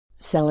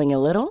Selling a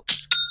little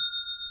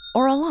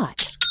or a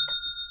lot?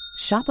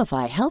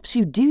 Shopify helps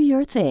you do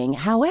your thing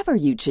however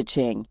you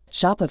cha-ching.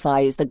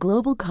 Shopify is the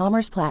global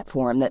commerce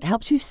platform that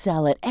helps you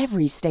sell at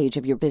every stage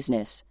of your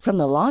business. From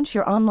the launch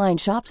your online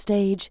shop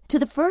stage to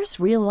the first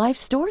real-life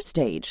store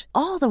stage,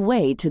 all the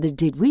way to the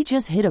did we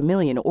just hit a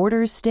million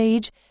orders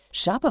stage.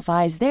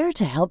 Shopify is there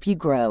to help you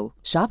grow.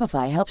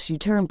 Shopify helps you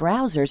turn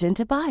browsers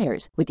into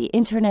buyers with the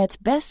internet's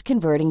best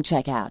converting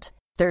checkout.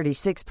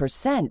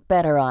 36%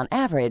 better on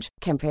average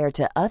compared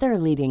to other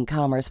leading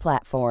commerce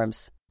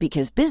platforms.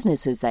 Because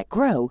businesses that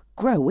grow,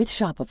 grow with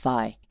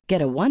Shopify.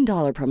 Get a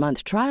 $1 per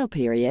month trial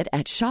period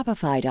at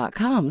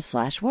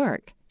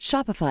shopify.com/work.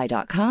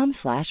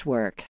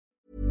 Shopify.com/work.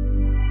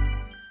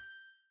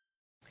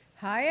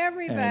 Hi,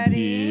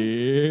 everybody.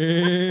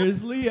 And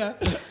here's Leah.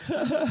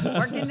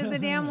 Working to the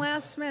damn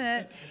last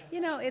minute.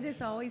 You know, it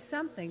is always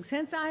something.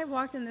 Since I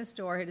walked in this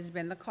door, it has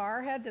been the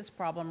car had this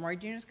problem. Roy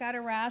Jr.'s got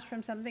a rash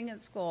from something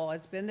at school.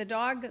 It's been the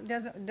dog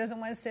doesn't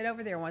want to sit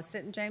over there, wants to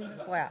sit in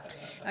James's lap.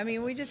 I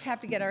mean, we just have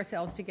to get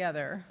ourselves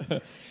together.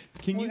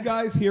 Can you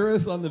guys hear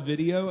us on the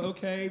video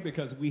okay?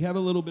 Because we have a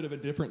little bit of a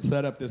different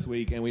setup this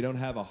week, and we don't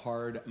have a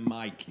hard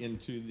mic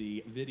into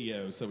the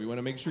video, so we want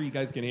to make sure you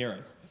guys can hear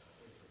us.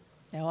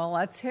 Yeah, well,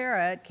 let's hear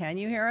it. Can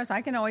you hear us?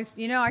 I can always,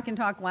 I can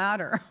talk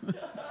louder.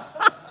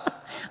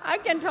 I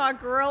can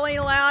talk really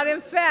loud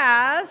and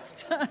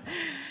fast.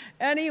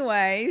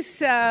 Anyway,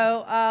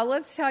 so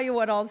let's tell you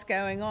what all's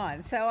going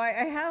on. So I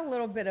had a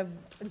little bit of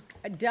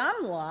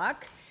dumb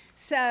luck.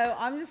 So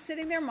I'm just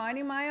sitting there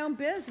minding my own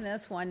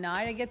business one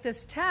night. I get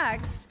this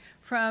text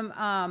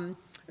from,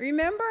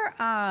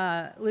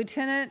 remember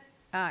Lieutenant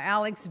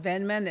Alex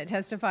Vindman that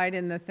testified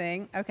in the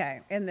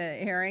in the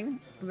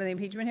hearing, the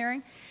impeachment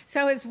hearing.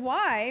 So his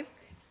wife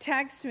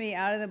texts me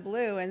out of the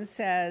blue and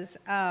says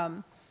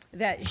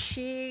that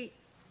she,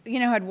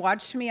 had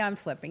watched me on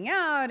Flipping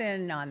Out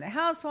and on The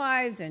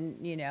Housewives, and,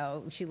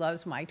 she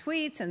loves my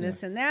tweets and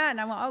this and that. And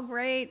I'm like, oh,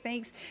 great,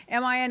 thanks.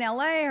 Am I in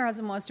L.A.? Her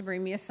husband wants to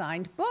bring me a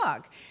signed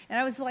book. And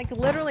I was like,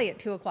 literally at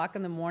 2 o'clock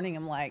in the morning,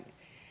 I'm like,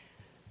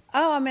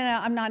 oh, I'm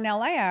not in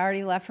L.A. I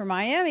already left for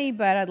Miami,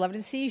 but I'd love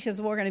to see you. She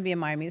says, well, we're going to be in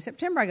Miami in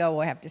September. I go,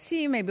 we'll have to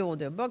see you. Maybe we'll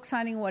do a book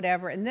signing,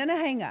 whatever. And then I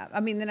hang up.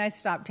 Then I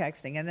stop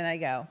texting, and then I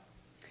go,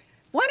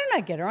 why didn't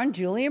I get her on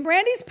Julie and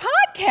Brandy's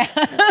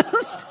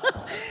podcast?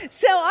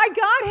 So I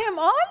got him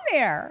on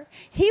there.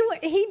 He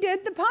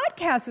did the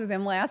podcast with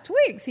him last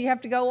week, so you have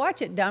to go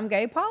watch it, Dumb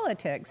Gay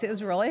Politics. It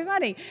was really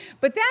funny.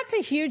 But that's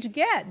a huge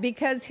get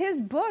because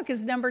his book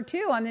is number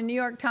 2 on the New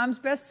York Times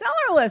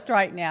bestseller list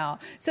right now.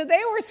 So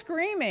they were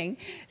screaming.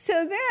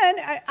 So then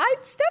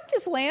stuff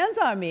just lands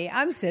on me.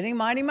 I'm sitting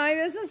minding my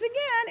business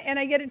again, and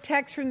I get a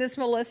text from this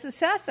Melissa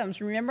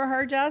Sessoms. Remember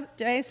her,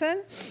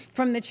 Jason,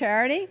 from the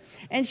charity?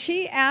 And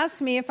she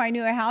asked me if I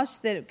knew a house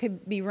that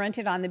could be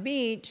rented on the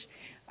beach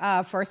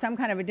for some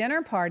kind of a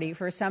dinner party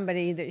for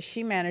somebody that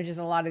she manages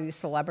a lot of these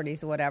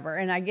celebrities or whatever.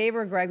 And I gave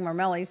her Greg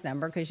Marmelli's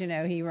number because,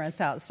 he rents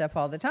out stuff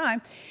all the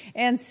time.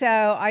 And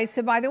so I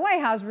said, by the way,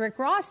 how's Rick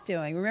Ross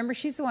doing? Remember,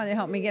 she's the one that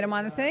helped me get him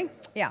on the thing?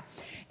 Yeah.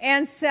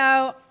 And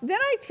so then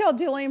I tell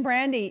Julie and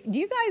Brandy,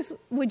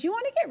 would you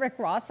want to get Rick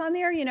Ross on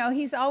there?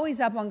 He's always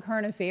up on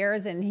current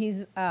affairs and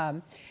he's,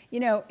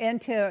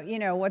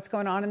 into, what's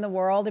going on in the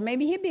world. And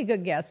maybe he'd be a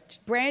good guest.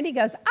 Brandy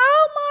goes,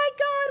 oh my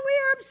God, we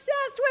are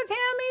obsessed with him.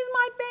 He's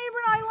my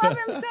favorite. I love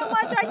him so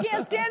much. I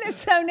can't stand it.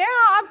 So now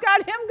I've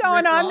got him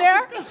going on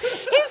there. He's going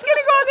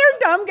to go on there,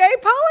 Dumb Gay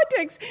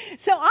Politics.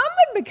 So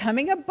I'm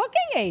becoming a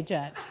booking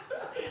agent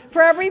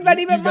for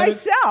everybody but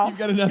myself. You've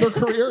got another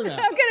career now.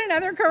 I've got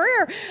another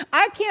career.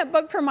 I can't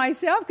book for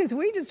myself because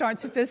we just aren't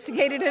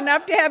sophisticated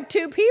enough to have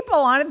 2 people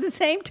on at the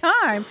same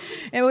time.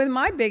 And with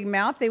my big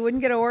mouth, they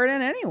wouldn't get a word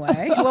in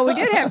anyway. Well, we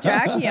did have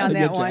Jackie on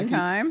that one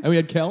time. And we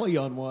had Kelly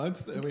on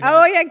once.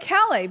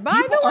 Kelly. By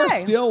the way. People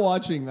are still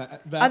watching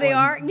that they one.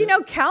 are.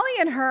 Kelly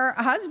and her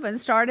husband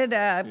started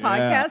a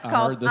podcast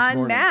called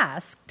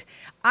Unmasked.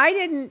 I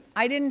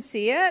didn't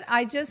see it.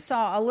 I just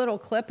saw a little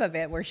clip of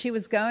it where she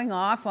was going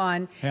off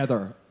on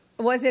Heather.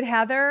 Was it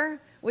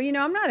Heather? Well,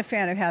 I'm not a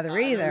fan of Heather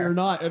either. You're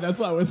not, and that's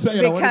what I was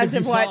saying. Because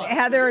of what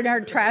Heather and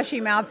her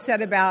trashy mouth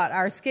said about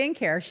our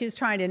skincare. She's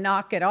trying to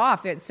knock it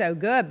off. It's so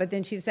good, but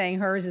then she's saying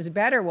hers is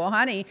better. Well,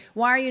 honey,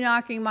 why are you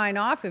knocking mine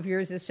off if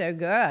yours is so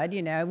good?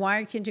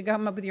 Why can't you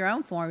come up with your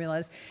own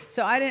formulas?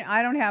 So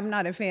I'm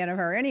not a fan of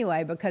her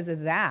anyway because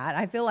of that.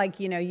 I feel like,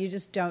 you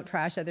just don't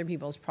trash other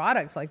people's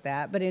products like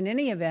that. But in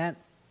any event,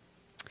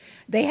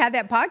 they had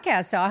that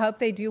podcast, so I hope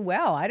they do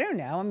well. I don't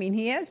know.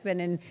 He has been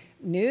in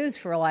news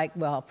for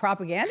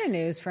propaganda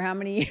news for how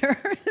many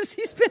years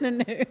he's been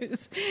in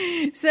news.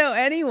 So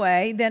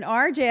anyway, then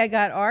I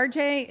got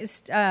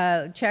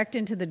RJ checked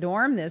into the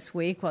dorm this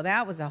week. Well,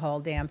 that was a whole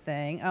damn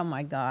thing. Oh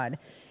my God.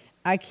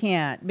 I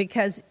can't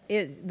because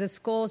the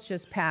school's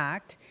just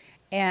packed.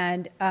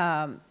 And,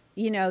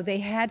 they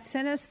had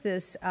sent us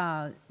this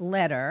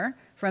letter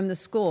from the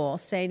school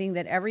stating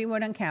that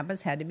everyone on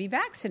campus had to be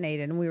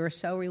vaccinated. And we were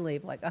so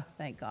relieved, like, oh,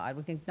 thank God.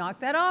 We can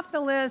knock that off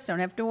the list. Don't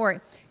have to worry.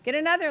 Get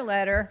another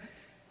letter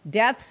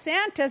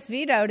DeSantis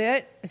vetoed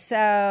it,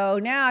 so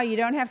now you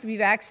don't have to be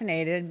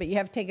vaccinated, but you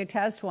have to take a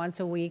test once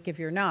a week if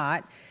you're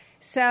not.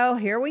 So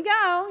here we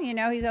go.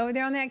 He's over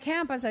there on that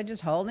campus. I'm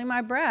just holding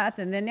my breath.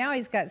 And then now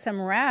he's got some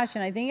rash,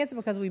 and I think it's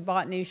because we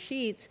bought new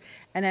sheets.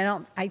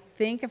 And I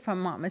think, if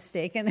I'm not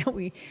mistaken,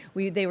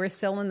 that they were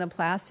still in the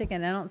plastic,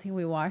 and I don't think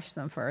we washed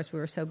them first. We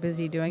were so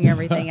busy doing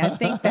everything. I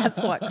think that's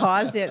what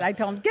caused it. I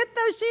told him, get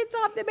those sheets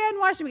off the bed and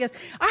wash them, because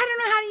I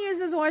don't know how to use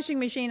this washing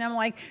machine. I'm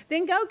like,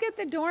 then go get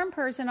the dorm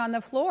person on the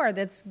floor.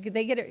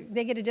 They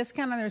get a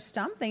discount on their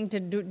something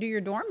to do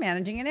your dorm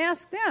managing, and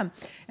ask them.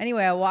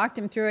 Anyway, I walked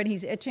him through it.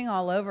 He's itching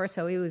all over,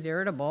 so he was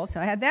irritable. So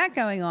I had that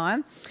going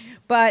on.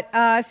 But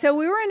so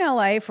we were in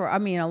LA for, a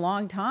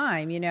long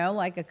time,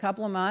 like a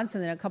couple of months,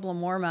 and then a couple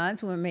of more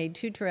months. We made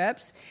 2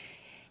 trips.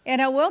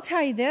 And I will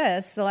tell you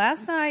this, the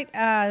last night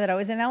that I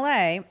was in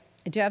LA,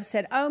 Jeff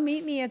said,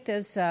 meet me at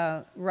this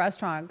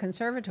restaurant,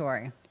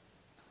 Conservatory.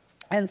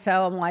 And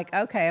so I'm like,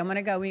 okay, I'm going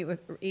to go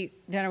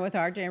eat dinner with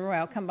RJ and Roy.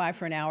 I'll come by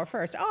for an hour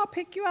first. I'll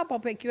pick you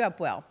up.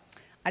 Well,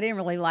 I didn't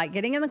really like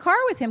getting in the car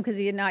with him because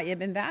he had not yet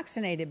been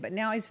vaccinated, but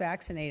now he's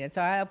vaccinated.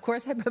 So, I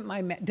put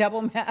my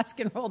double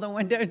mask and roll the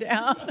window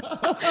down.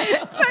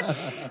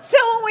 So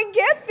when we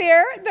get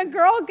there, the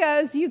girl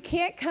goes, you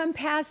can't come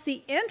past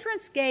the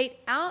entrance gate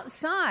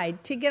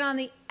outside to get on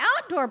the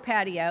outdoor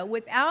patio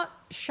without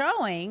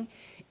showing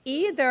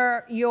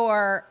either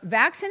your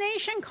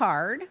vaccination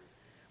card,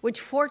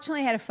 which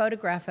fortunately had a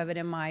photograph of it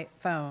in my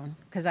phone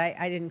because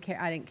I didn't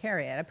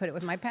carry it. I put it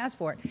with my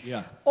passport.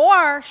 Yeah.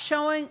 Or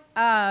showing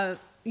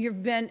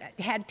you've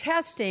had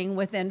testing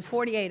within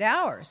 48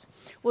 hours.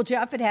 Well,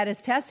 Jeff had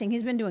his testing.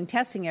 He's been doing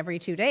testing every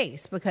 2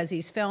 days because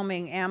he's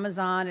filming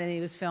Amazon, and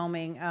he was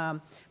filming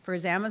for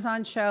his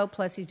Amazon show,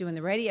 plus he's doing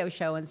the radio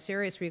show, and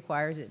Sirius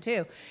requires it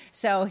too.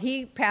 So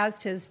he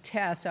passed his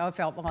test. I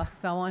won't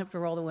have to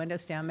roll the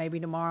windows down. Maybe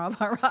tomorrow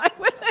if I ride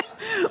with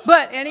it.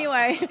 But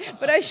anyway,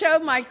 I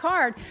showed my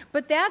card.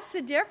 But that's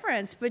the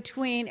difference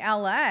between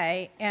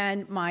LA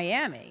and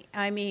Miami.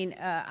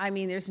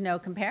 There's no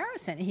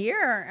comparison.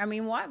 Here,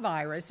 what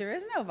virus? There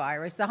is no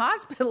virus. The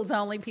hospital's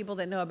only people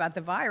that know about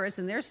the virus,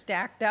 and they're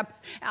stacked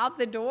up out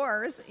the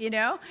doors,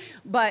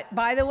 But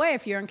by the way,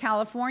 if you're in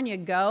California,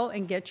 go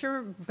and get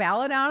your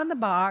ballot out of the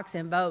box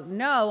and vote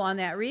no on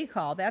that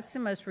recall. That's the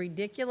most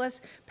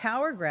ridiculous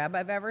power grab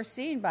I've ever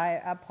seen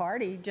by a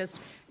party just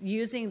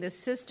using the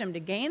system to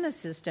gain the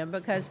system,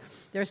 because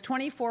there's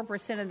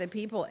 24% of the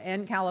people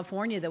in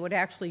California that would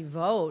actually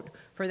vote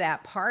for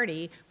that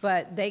party,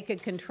 but they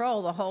could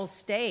control the whole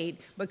state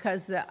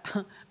because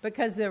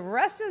the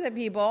rest of the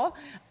people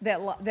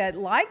that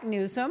like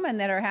Newsom and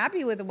that are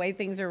happy with the way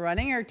things are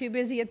running are too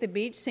busy at the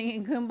beach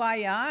singing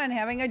Kumbaya and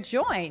having a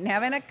joint and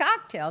having a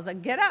cocktail. So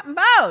get up and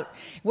vote.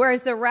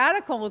 Whereas the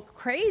radical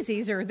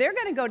crazies they're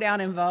going to go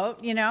down and vote,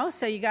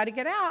 so you got to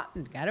get out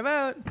and got to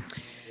vote.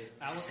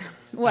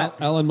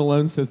 Alan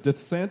Malone says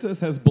DeSantis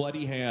has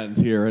bloody hands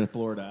here in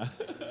Florida.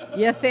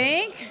 You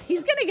think?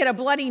 He's going to get a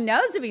bloody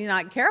nose if he's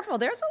not careful.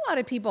 There's a lot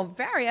of people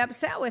very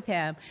upset with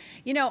him.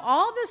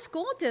 All the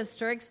school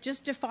districts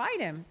just defied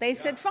him. They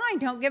said, fine,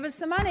 don't give us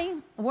the money.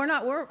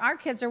 Our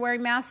kids are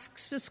wearing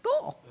masks to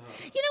school.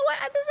 You know what?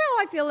 This is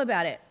how I feel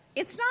about it.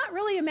 It's not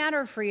really a matter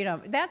of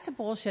freedom. That's a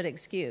bullshit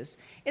excuse.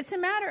 It's a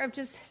matter of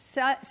just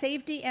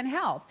safety and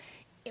health.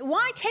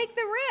 Why take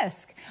the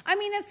risk?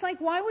 It's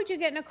like, why would you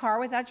get in a car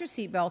without your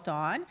seatbelt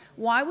on?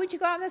 Why would you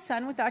go out in the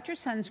sun without your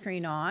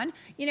sunscreen on?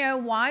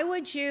 Why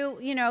would you,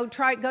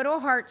 go to a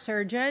heart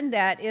surgeon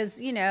that is,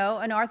 an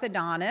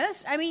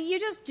orthodontist? You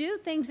just do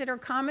things that are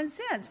common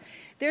sense.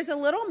 There's a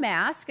little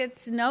mask.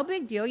 It's no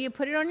big deal. You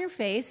put it on your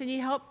face and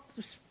you help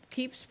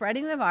keep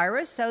spreading the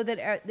virus so that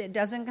it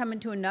doesn't come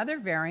into another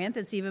variant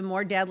that's even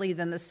more deadly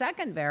than the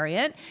second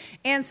variant,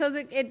 and so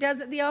that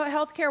the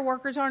healthcare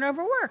workers aren't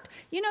overworked.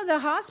 The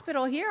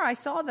hospital here, I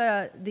saw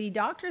the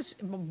doctors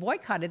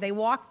boycotted. They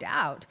walked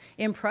out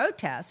in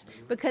protest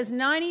because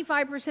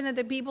 95% of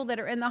the people that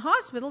are in the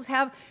hospitals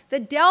have the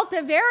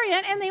Delta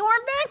variant and they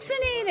weren't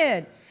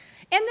vaccinated.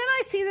 And then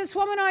I see this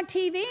woman on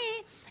TV,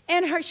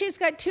 and she's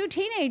got 2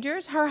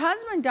 teenagers. Her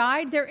husband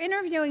died. They're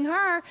interviewing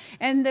her,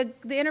 and the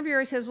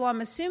interviewer says, well,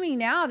 I'm assuming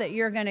now that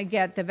you're going to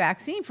get the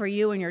vaccine for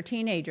you and your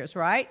teenagers,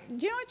 right?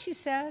 Do you know what she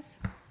says?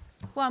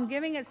 Well, I'm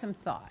giving it some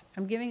thought.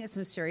 I'm giving it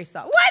some serious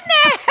thought. What in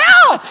the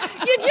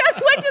hell? You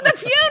just went to the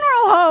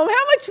funeral home.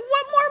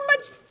 What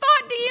much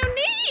thought do you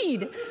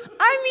need?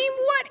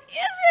 What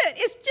is it?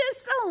 It's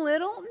just a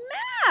little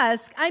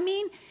mask.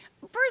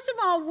 First of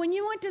all, when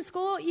you went to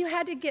school, you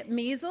had to get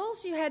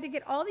measles. You had to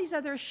get all these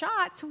other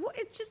shots.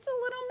 It's just a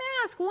little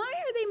mask. Why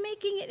are they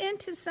making it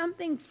into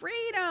something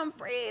freedom?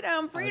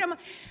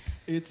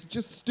 It's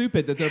just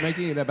stupid that they're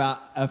making it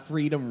about a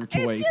freedom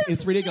choice.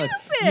 It's ridiculous.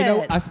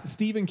 Stupid.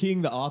 Stephen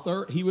King, the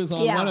author, he was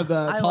on one of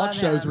the talk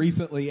shows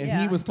recently, and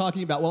he was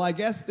talking about, well, I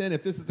guess then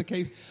if this is the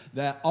case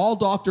that all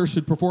doctors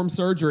should perform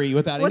surgery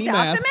without any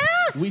masks,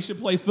 we should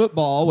play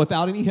football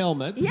without any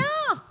helmets. Yeah.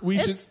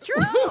 It's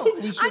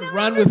true. We should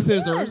run with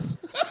scissors.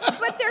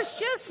 But there's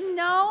just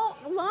no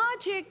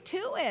logic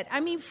to it. I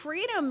mean,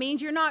 freedom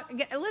means you're not...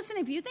 Listen,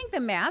 if you think the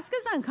mask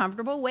is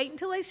uncomfortable, wait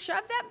until they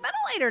shove that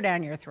ventilator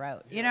down your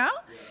throat, you know?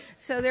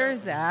 So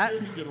there's that.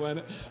 Here's a good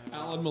one.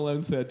 Alan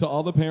Malone said, to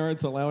all the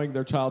parents allowing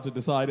their child to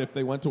decide if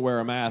they want to wear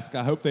a mask,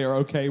 I hope they are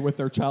okay with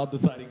their child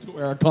deciding to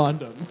wear a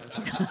condom.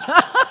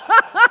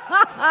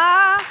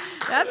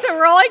 That's a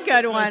really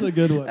good one. That's a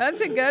good one.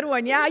 That's a good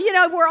one. Yeah, you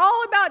know, we're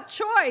all about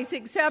choice,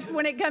 except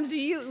when it comes to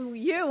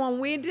you when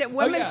we did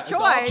women's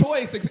choice. It's all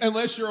choice,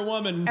 unless you're a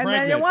woman and pregnant.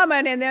 then you're a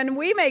woman, and then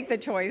we make the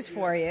choice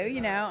for you,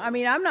 you know. I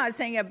mean, I'm not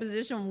saying a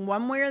position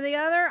one way or the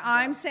other.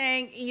 I'm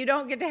saying you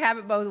don't get to have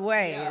it both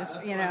ways,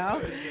 you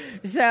know.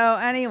 So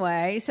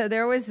anyway, so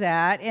there was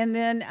that. And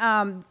then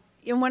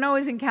and when I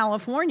was in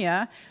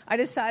California, I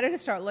decided to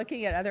start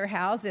looking at other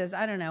houses.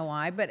 I don't know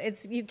why, but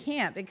you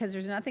can't because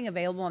there's nothing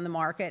available on the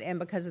market, and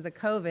because of the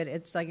COVID,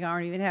 it's like you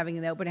aren't even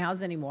having the open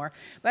house anymore.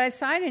 But I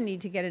decided I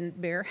need to get a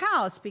bigger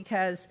house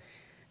because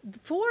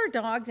 4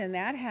 dogs in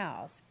that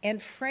house, and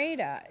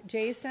Freda,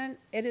 Jason,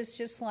 it is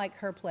just like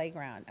her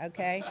playground,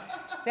 okay?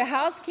 The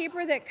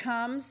housekeeper that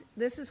comes,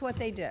 this is what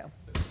they do.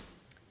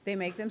 They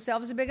make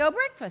themselves a big old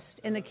breakfast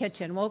in the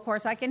kitchen. Well, of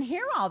course, I can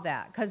hear all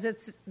that because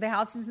the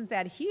house isn't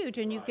that huge,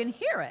 and you can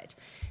hear it.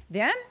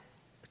 Then,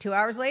 2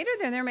 hours later,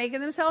 then they're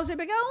making themselves a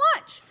big old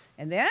lunch.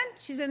 And then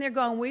she's in there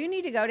going, we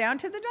need to go down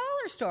to the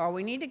dollar store.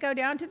 We need to go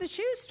down to the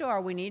shoe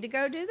store. We need to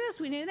go do this.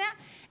 We need that.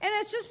 And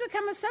it's just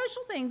become a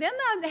social thing. Then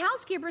the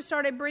housekeeper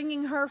started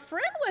bringing her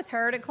friend with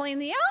her to clean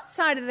the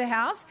outside of the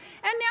house.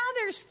 And now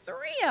there's 3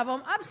 of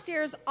them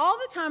upstairs all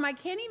the time. I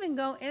can't even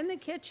go in the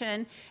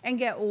kitchen and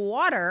get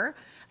water.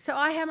 So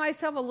I have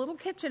myself a little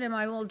kitchen in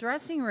my little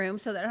dressing room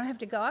so that I don't have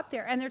to go up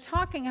there. And they're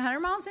talking 100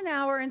 miles an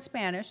hour in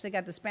Spanish. They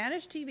got the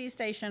Spanish TV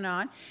station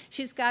on.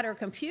 She's got her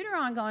computer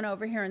on going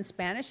over here in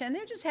Spanish. And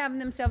they're just having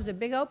themselves a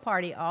big old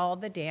party all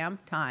the damn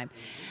time.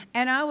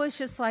 And I was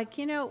just like,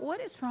 you know, what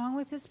is wrong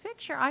with this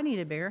picture? I need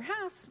a bigger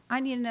house.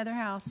 I need another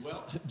house.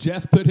 Well,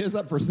 Jeff put his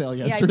up for sale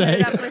yesterday.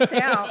 Yeah, I put it up for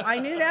sale. I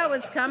knew that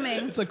was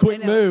coming. It's a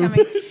quick move.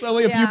 It's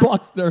only a few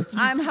blocks there.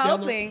 I'm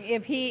hoping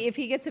if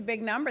he gets a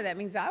big number, that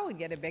means I would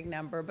get a big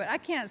number. But I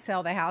can't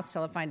sell the house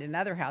till I find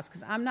another house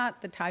because I'm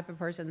not the type of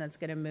person that's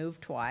going to move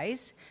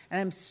twice.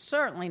 And I'm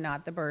certainly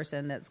not the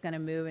person that's going to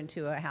move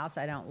into a house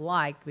I don't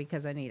like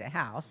because I need a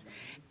house.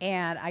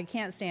 And I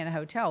can't stay in a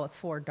hotel with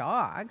 4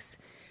 dogs.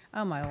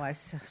 Oh, my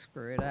life's so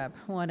screwed up.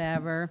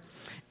 Whatever.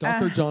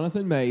 Dr.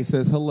 Jonathan May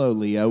says, hello,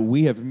 Leo.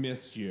 We have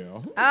missed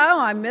you. Oh,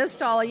 I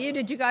missed all of you.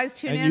 Did you guys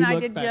tune in? I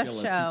did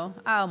fabulous. Jeff's show.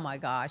 Oh, my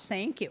gosh.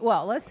 Thank you.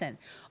 Well, listen,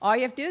 all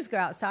you have to do is go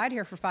outside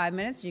here for 5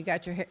 minutes and you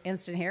got your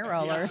instant hair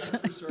rollers.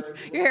 Yeah, sure.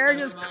 Your hair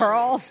just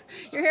curls.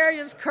 Your hair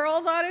just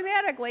curls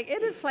automatically.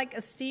 It is like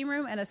a steam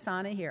room and a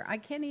sauna here. I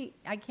can't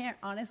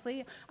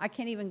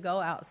even go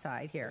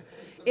outside here.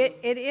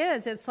 It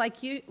is. It's like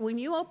when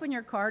you open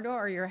your car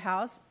door or your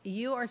house,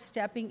 you are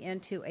stepping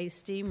into a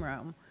steam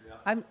room.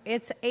 Yeah.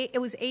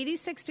 It was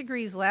 86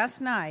 degrees last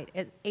night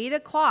at 8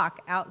 o'clock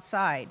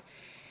outside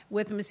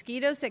with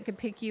mosquitoes that could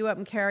pick you up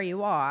and carry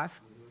you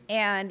off.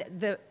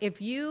 And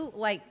if you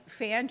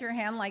fanned your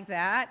hand like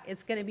that,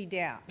 it's going to be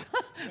damp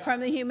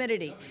from the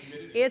humidity.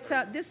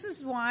 This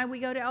is why we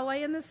go to LA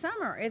in the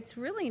summer. It's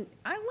really,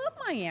 I love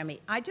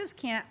Miami. I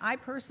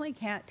personally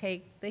can't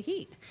take the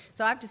heat.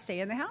 So I have to stay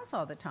in the house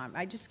all the time.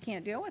 I just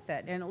can't deal with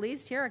it. And at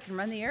least here I can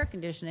run the air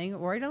conditioning.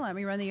 Rory don't let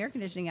me run the air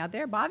conditioning out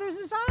there. It bothers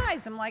his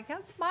eyes. I'm like,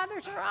 that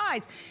bothers your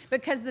eyes.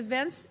 Because the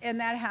vents in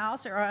that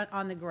house are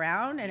on the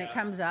ground and it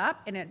comes up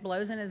and it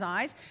blows in his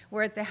eyes.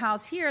 Where at the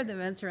house here, the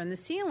vents are in the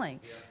ceiling.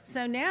 Yeah.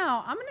 So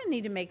now I'm going to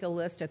need to make a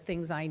list of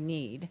things I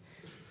need.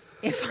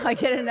 If I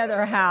get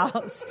another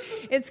house,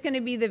 it's going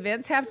to be the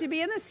vents have to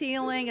be in the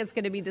ceiling. It's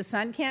going to be the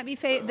sun can't be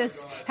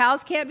this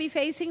house can't be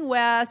facing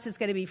west. It's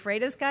going to be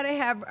Freda's got to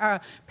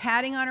have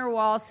padding on her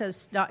wall so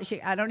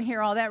I don't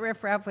hear all that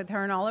riffraff with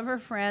her and all of her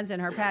friends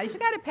and her patio. She's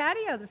got a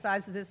patio the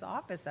size of this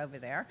office over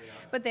there,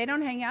 but they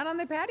don't hang out on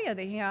the patio.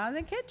 They hang out in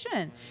the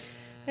kitchen.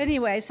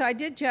 Anyway, so I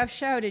did Jeff's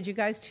show. Did you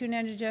guys tune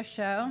into Jeff's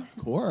show?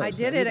 Of course. I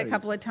did it a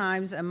couple of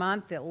times a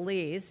month at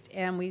least,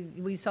 and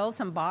we sold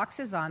some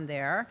boxes on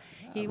there.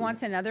 He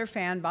wants another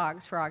fan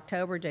box for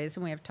October,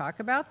 Jason. We have to talk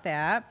about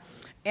that.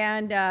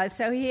 And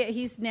so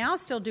he's now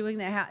still doing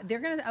that. They're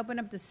going to open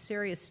up the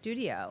Sirius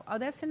studio. Oh,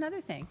 that's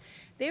another thing.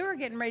 They were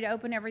getting ready to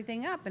open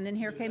everything up, and then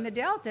here came the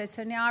Delta,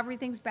 so now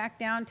everything's back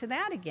down to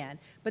that again.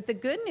 But the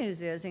good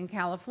news is in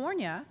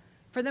California,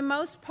 for the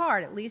most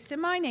part, at least in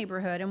my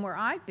neighborhood and where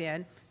I've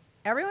been,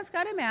 everyone's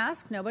got a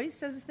mask. Nobody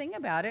says a thing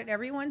about it.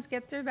 Everyone's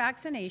get their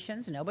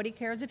vaccinations. Nobody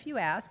cares if you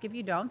ask. If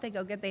you don't, they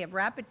have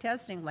rapid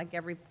testing like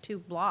every 2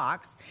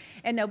 blocks,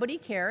 and nobody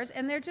cares.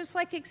 And they're just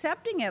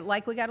accepting it.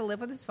 Like, we got to live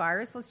with this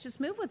virus. Let's just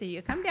move with it.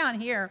 You come down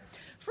here,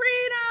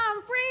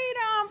 freedom,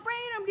 freedom,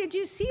 freedom. Did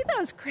you see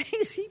those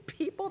crazy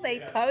people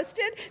they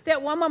posted?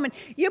 That one woman,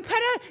 you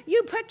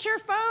put your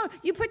phone,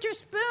 you put your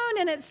spoon,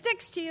 and it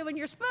sticks to you, and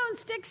your spoon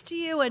sticks to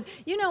you, and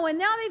and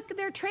now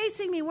they're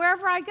tracing me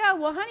wherever I go.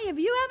 Well, honey, if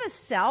you have a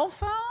cell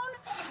phone,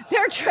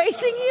 They're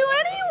tracing you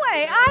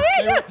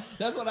anyway.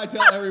 That's what I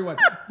tell everyone.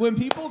 When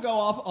people go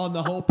off on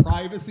the whole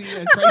privacy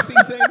and tracing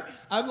thing,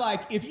 I'm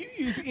like, if you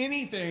use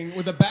anything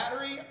with a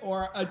battery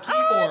or a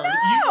keyboard,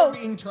 you are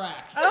being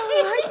tracked.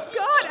 Oh my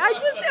God. I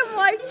just am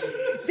like,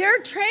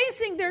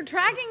 they're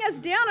tracking us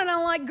down. And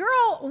I'm like,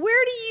 girl,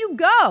 where do you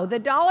go? The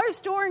dollar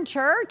store and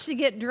church to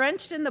get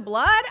drenched in the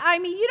blood? I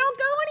mean, you don't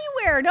go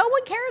anywhere. No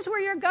one cares where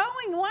you're going.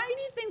 Why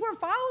do you think we're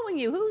following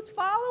you? Who's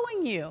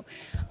following you?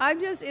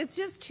 It's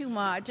just too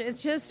much.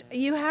 It's just,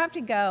 you have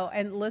to go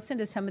and listen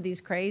to some of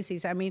these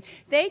crazies. I mean,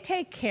 they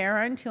take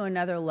Karen to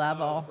another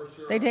level. Oh, for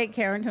sure. They take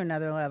Karen to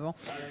another level.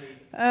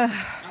 I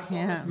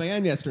saw this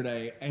man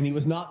yesterday, and he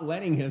was not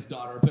letting his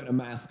daughter put a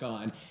mask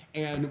on,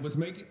 and was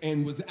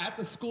at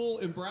the school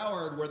in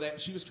Broward where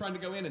she was trying to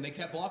go in, and they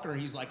kept blocking her.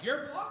 He's like,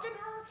 "You're blocking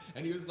her,"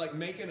 and he was like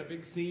making a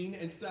big scene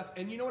and stuff.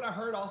 And you know what I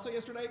heard also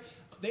yesterday?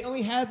 They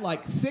only had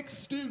like 6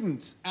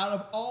 students out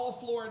of all of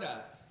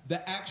Florida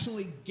that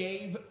actually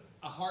gave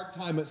a hard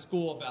time at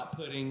school about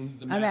putting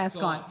the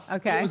mask on.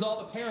 Okay. It was all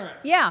the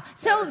parents. Yeah.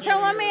 So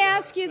let me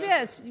ask you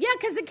this. Yeah,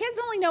 because the kids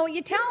only know what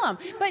you tell them.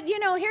 But,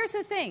 here's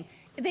the thing.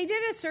 They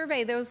did a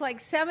survey. There was like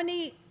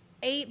 78%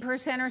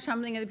 or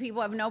something of the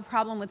people have no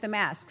problem with the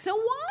mask. So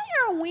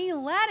why are we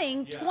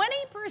letting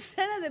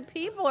 20% of the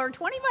people or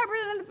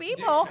 25% of the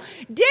people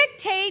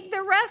dictate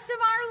the rest of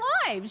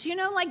our lives?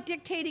 Like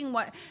dictating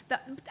what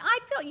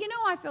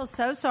I feel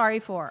so sorry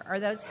for are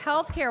those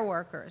healthcare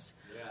workers.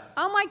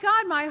 Oh, my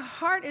God, my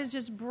heart is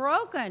just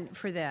broken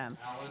for them.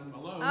 Alan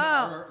Malone,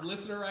 our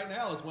listener right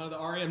now, is one of the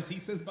RMs. He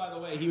says, by the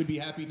way, he would be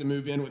happy to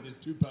move in with his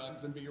 2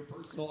 pugs and be your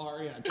personal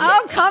RN.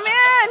 Oh, come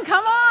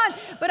on.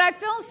 But I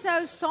feel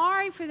so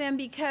sorry for them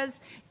because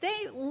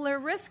they're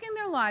risking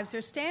their lives.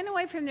 They're staying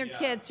away from their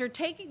kids. They're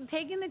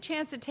taking the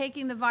chance of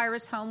taking the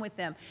virus home with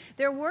them.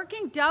 They're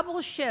working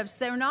double shifts.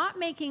 They're not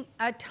making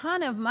a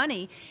ton of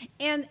money.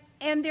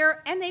 And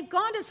they've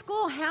gone to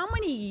school. How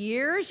many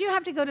years you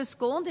have to go to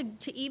school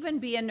to even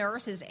be a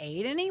nurse's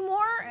aide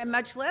anymore, and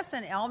much less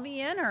an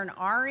LVN or an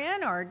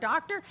RN or a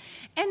doctor?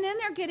 And then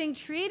they're getting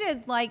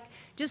treated like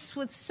just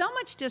with so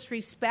much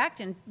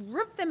disrespect and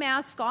rip the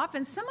mask off.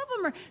 And some of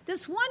them are.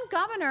 This one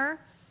governor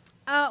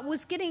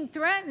was getting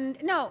threatened.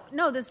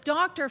 No, this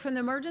doctor from the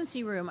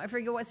emergency room, I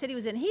forget what city he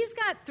was in. He's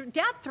got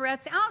death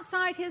threats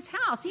outside his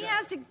house. He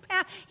has to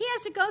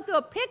go through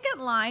a picket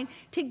line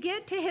to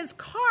get to his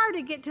car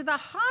to get to the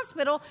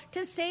hospital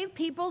to save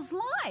people's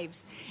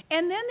lives.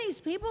 And then these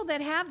people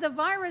that have the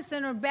virus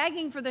and are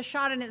begging for the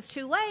shot and it's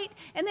too late.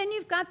 And then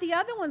you've got the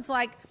other ones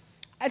like,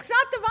 it's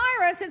not the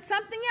virus, it's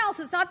something else.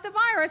 It's not the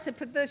virus. They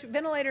put the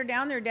ventilator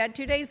down, they're dead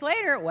 2 days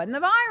later. It wasn't the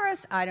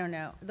virus. I don't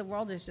know. The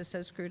world is just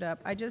so screwed up.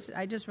 I just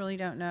really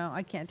don't know.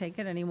 I can't take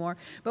it anymore.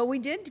 But we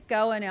did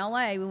go in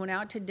LA. We went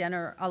out to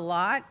dinner a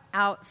lot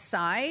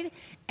outside,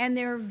 and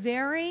they're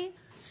very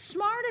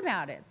smart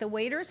about it. The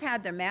waiters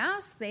had their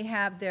masks. They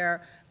have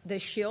the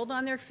shield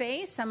on their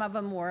face. Some of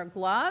them wore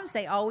gloves.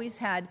 They always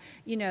had,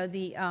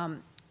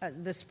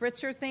 the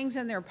spritzer things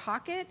in their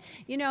pocket.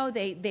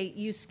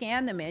 You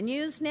scan the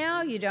menus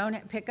now. You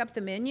don't pick up the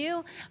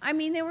menu. I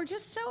mean, they were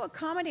just so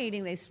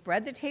accommodating. They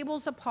spread the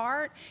tables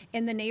apart,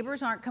 and the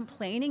neighbors aren't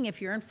complaining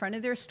if you're in front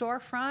of their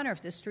storefront or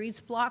if the street's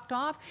blocked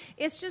off.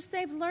 It's just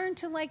they've learned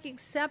to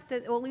accept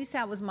that. Well, at least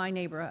that was my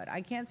neighborhood.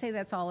 I can't say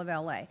that's all of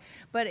LA,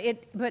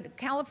 but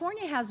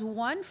California has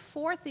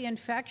 1/4 the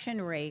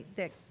infection rate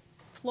that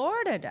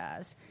Florida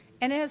does,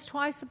 and it has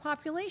twice the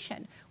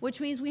population, which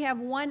means we have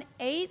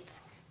 1/8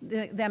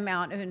 the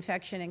amount of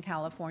infection in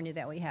California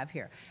that we have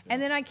here.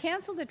 And then I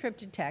canceled the trip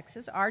to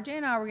Texas. RJ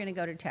and I were going to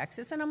go to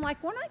Texas, and I'm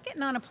like, we're not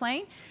getting on a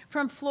plane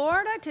from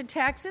Florida to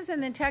Texas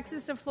and then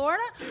Texas to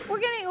Florida. We're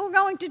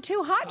going to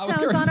 2 hot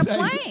zones on a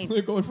plane.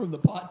 We're going from the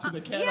pot to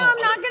the kettle. Yeah,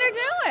 I'm not going to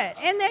do it.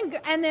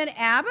 And then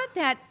Abbott,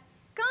 God,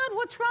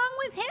 what's wrong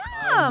with him?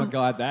 Oh my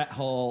God, that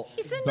whole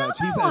he's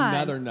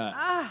another nut.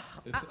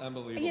 It's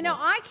unbelievable.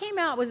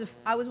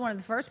 I was one of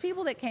the first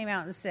people that came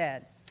out and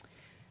said,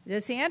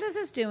 DeSantis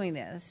is doing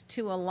this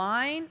to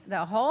align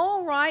the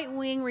whole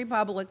right-wing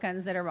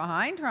Republicans that are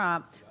behind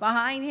Trump,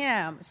 behind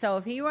him.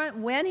 So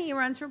when he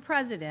runs for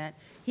president,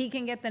 he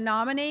can get the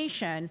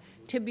nomination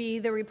to be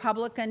the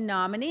Republican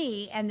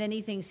nominee, and then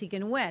he thinks he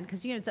can win.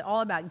 Because, it's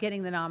all about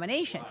getting the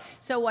nomination.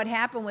 So what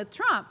happened with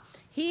Trump,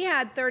 he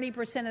had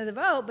 30% of the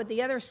vote, but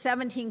the other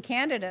 17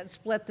 candidates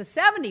split the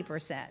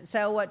 70%.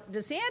 So what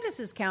DeSantis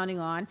is counting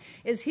on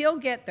is he'll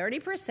get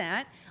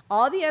 30%,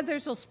 all the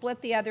others will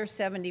split the other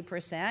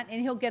 70%,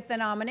 and he'll get the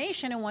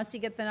nomination. And once he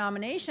gets the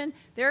nomination,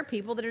 there are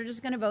people that are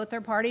just going to vote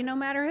their party no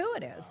matter who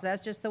it is.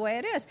 That's just the way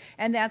it is.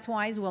 And that's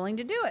why he's willing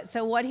to do it.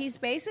 So what he's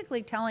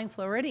basically telling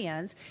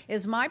Floridians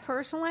is my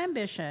personal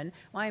ambition,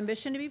 my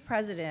ambition to be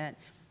president,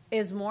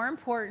 is more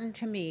important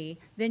to me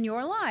than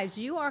your lives.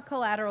 You are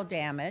collateral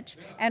damage,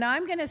 and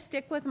I'm going to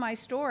stick with my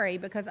story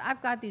because I've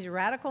got these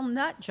radical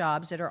nut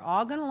jobs that are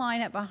all going to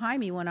line up behind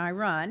me when I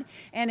run,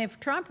 and if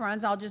Trump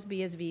runs, I'll just be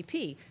his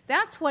VP.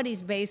 That's what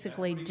he's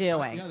basically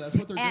doing. Yeah, that's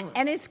what they're doing.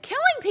 And it's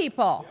killing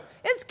people.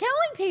 It's killing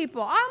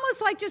people. I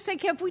almost just say,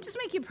 if we just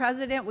make you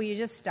president, will you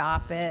just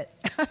stop it?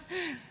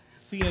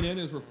 CNN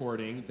is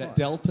reporting that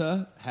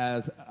Delta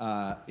has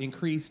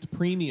increased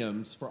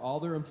premiums for all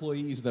their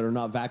employees that are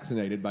not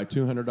vaccinated by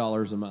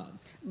 $200 a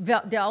month.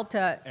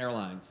 Delta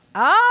Airlines.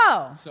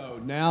 Oh. So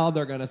now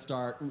they're going to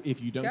start,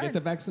 if you don't get the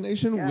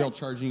vaccination, we'll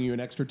charging you an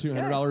extra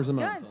 $200 a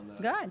month on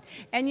that. Good.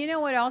 And you know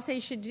what else they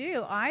should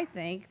do? I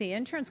think the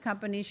insurance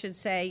company should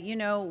say,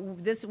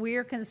 we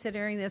are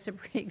considering this a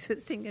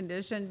pre-existing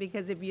condition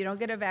because if you don't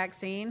get a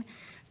vaccine,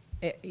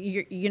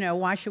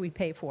 why should we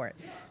pay for it?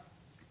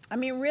 I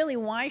mean, really,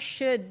 why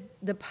should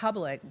the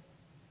public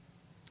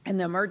and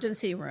the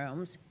emergency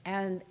rooms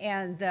and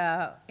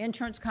the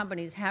insurance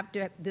companies have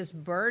to have this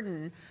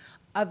burden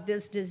of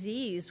this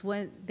disease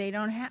when they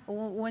don't have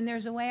when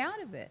there's a way out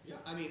of it? Yeah,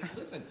 I mean,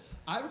 listen,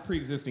 I have a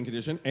pre-existing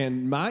condition,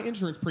 and my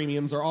insurance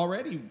premiums are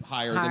already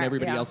higher than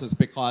everybody else's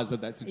because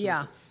of that situation.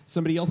 Yeah.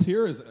 Somebody else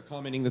here is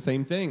commenting the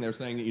same thing. They're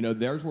saying that,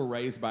 theirs were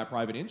raised by a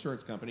private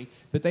insurance company,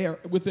 but they are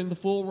within the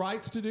full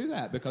rights to do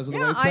that because of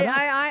the way it's set up.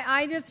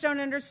 I just don't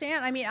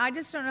understand. I mean, I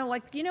just don't know.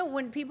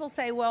 When people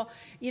say, well,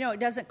 it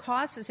doesn't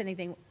cost us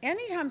anything.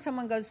 Anytime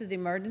someone goes to the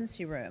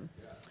emergency room,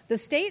 the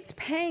state's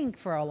paying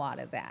for a lot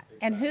of that.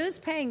 Exactly. And who's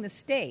paying the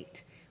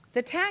state?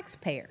 The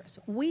taxpayers.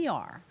 We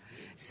are.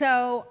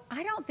 So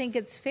I don't think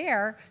it's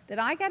fair that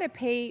I got to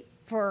pay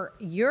for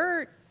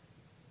your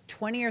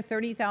 $20,000 or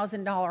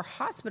 $30,000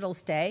 hospital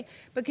stay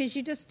because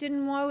you just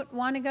didn't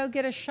want to go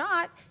get a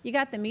shot. You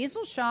got the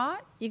measles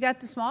shot, you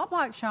got the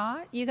smallpox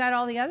shot, you got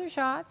all the other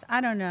shots.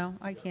 I don't know.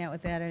 I can't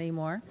with that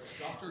anymore.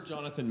 Dr.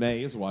 Jonathan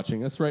May is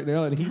watching us right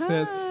now, and he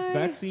says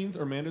vaccines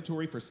are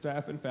mandatory for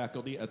staff and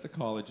faculty at the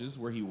colleges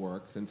where he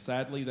works, and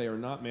sadly they are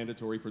not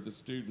mandatory for the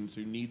students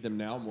who need them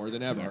now more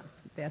than ever. Yeah,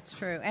 that's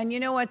true. And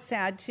you know what's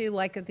sad, too,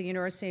 like at the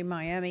University of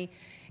Miami,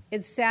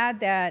 it's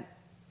sad that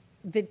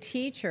the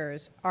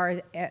teachers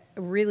are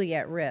really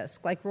at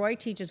risk. Like Roy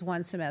teaches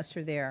one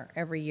semester there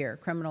every year,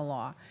 criminal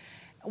law.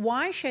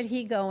 Why should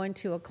he go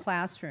into a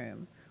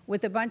classroom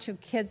with a bunch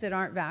of kids that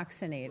aren't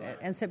vaccinated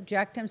and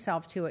subject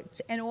himself to it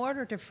in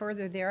order to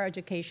further their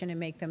education and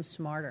make them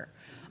smarter?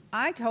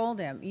 I told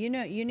him, you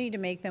need to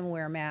make them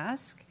wear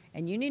masks,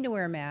 and you need to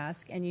wear a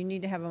mask, and you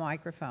need to have a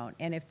microphone.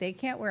 And if they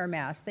can't wear a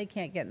mask, they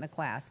can't get in the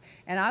class.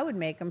 And I would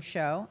make them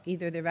show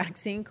either their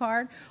vaccine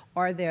card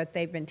or that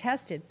they've been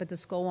tested, but the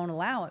school won't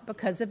allow it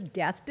because of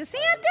Death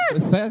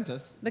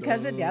DeSantis.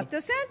 Because of Death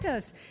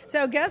DeSantis.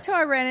 So guess who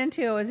I ran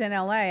into? I was in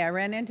L.A. I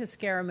ran into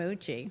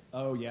Scaramucci.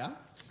 Oh, yeah?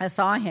 I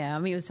saw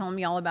him. He was telling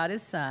me all about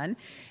his son.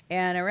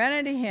 And I ran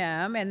into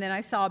him, and then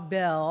I saw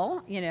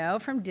Bill,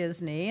 from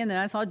Disney, and then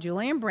I saw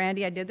Julie and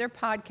Brandy. I did their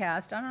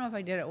podcast. I don't know if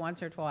I did it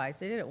once or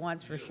twice. I did it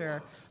once for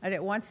sure. I did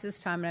it once this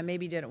time, and I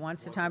maybe did it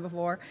once the time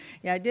before.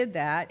 Yeah, I did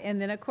that. And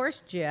then, of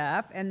course,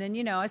 Jeff. And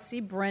then, I see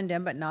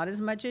Brendan, but not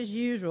as much as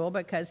usual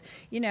because,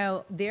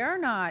 they're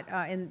not,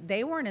 and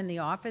they weren't in the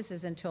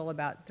offices until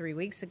about 3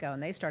 weeks ago,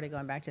 and they started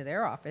going back to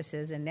their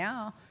offices, and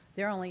now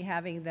they're only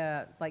having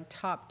the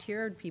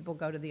top-tiered people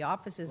go to the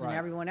offices, and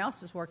everyone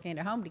else is working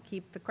at home to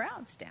keep the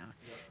crowds down.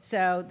 Yep.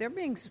 So they're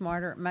being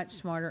much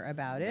smarter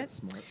about it.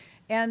 Smart.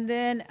 And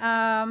then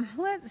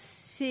let's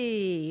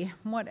see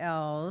what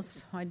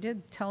else. I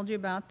told you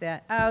about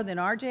that. Oh, then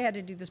RJ had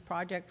to do this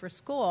project for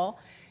school.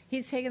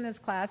 He's taking this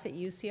class at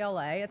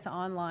UCLA. It's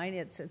online.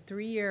 It's a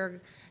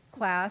 3-year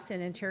class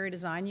in interior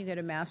design. You get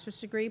a master's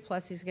degree,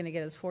 plus he's going to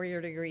get his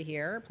 4-year degree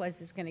here, plus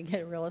he's going to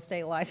get a real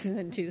estate license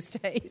in 2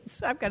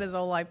 states. I've got his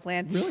whole life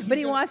planned. Really? But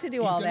he wants to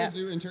do all that.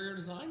 He's going to do interior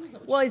design?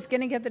 Well, he's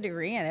going to get the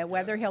degree in it,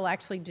 whether he'll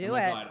actually do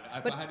it.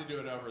 If I had to do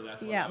it over,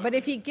 that's what yeah, but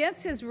if he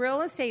gets his real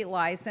estate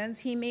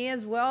license, he may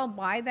as well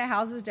buy the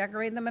houses,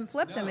 decorate them, and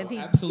flip them. If he,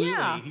 absolutely.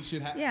 Yeah, he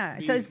should have. Yeah,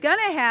 so he's going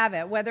to have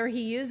it. Whether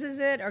he uses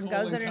it or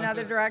goes in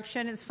another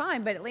direction, it's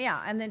fine. But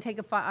yeah, and then take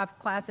a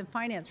class of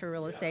finance for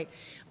real estate.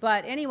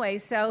 But anyway,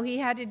 so he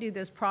had to do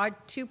this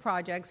 2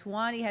 projects.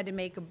 One, he had to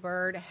make a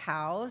bird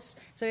house.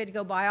 So he had to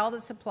go buy all the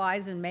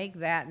supplies and make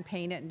that and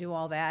paint it and do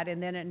all that.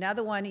 And then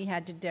another one, he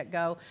had to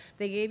go,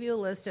 they gave you a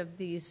list of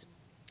these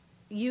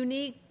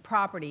unique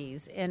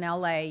properties in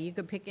LA. You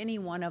could pick any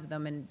one of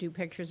them and do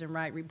pictures and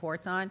write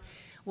reports on.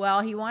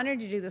 Well, he wanted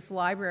to do this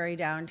library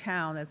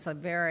downtown that's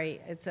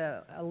it's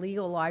a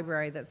legal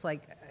library that's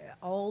like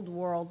old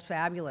world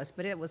fabulous,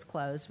 but it was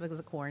closed because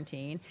of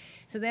quarantine.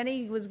 So then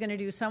he was going to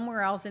do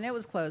somewhere else, and it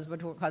was closed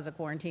because of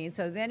quarantine.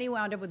 So then he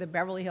wound up with the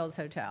Beverly Hills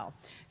Hotel.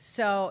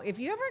 So if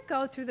you ever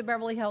go through the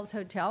Beverly Hills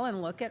Hotel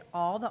and look at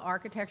all the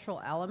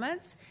architectural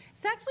elements,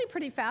 it's actually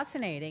pretty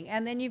fascinating.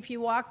 And then if you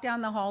walk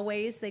down the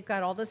hallways, they've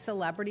got all the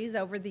celebrities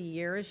over the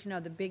years,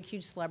 the big,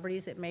 huge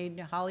celebrities that made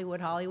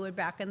Hollywood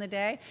back in the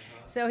day.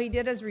 So he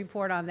did his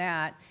report on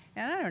that.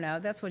 And I don't know,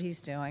 that's what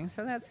he's doing.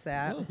 So that's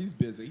that. Well, he's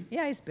busy.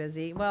 Yeah, he's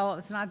busy. Well,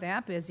 it's not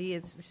that busy.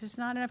 It's just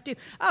not enough to do.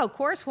 Oh, of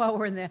course, while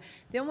we're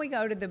then we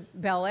go to the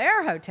Bel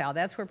Air Hotel.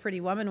 That's where Pretty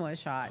Woman was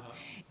shot.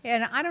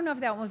 And I don't know if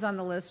that was on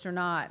the list or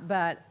not,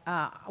 but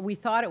we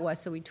thought it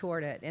was, so we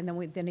toured it. And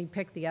then he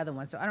picked the other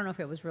one. So I don't know if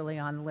it was really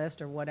on the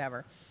list or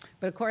whatever.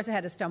 But, of course, I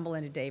had to stumble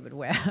into David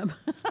Webb,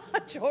 a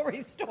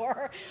jewelry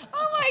store.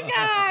 Oh, my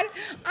God.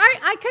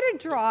 I could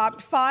have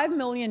dropped $5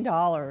 million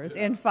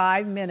in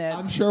 5 minutes.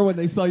 I'm sure when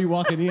they saw you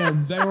walking in,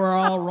 p.m. They were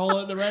all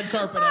rolling the red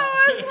carpet out.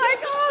 I was like,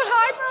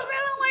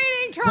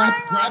 hyperventilating,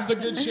 trying. Grab the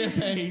good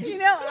champagne. You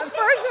know,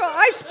 first of all,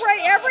 I spray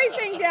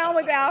everything down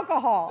with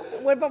alcohol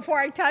before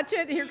I touch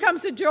it. Here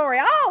comes the jewelry.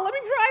 Oh, let me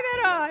try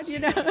that on. You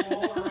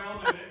know.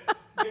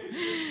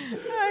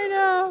 I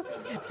know.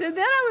 So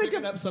then I went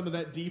Picking up some of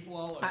that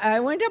deflawless.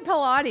 I went to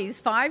Pilates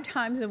 5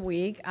 times a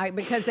week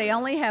because they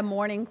only have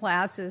morning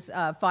classes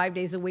 5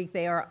 days a week.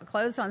 They are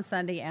closed on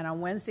Sunday, and on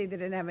Wednesday they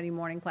didn't have any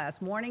morning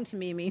class. Morning to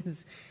me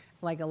means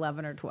like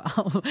 11 or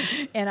 12.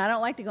 And I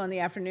don't like to go in the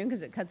afternoon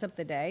because it cuts up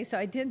the day. So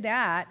I did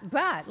that.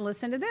 But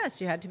listen to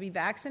this. You had to be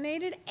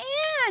vaccinated,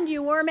 and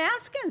you wore a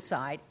mask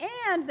inside,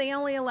 and they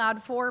only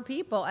allowed 4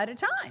 people at a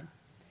time.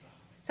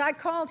 So I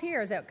called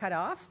here. Is that cut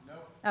off? No.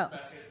 Oh,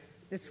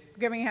 it's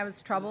giving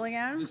us trouble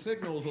again? The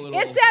signal's a little...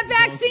 It's that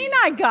vaccine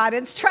I got.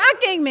 It's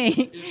tracking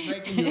me. It's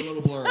making you a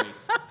little blurry.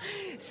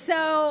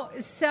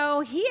 So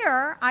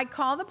here, I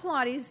call the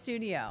Pilates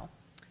studio.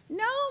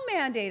 No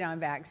mandate on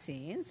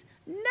vaccines.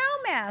 No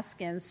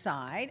mask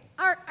inside.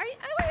 What do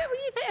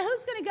you think?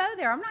 Who's going to go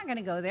there? I'm not going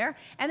to go there.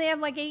 And they have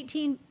like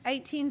 18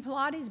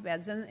 Pilates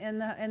beds in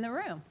the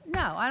room.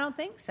 No, I don't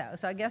think so.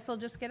 So I guess they'll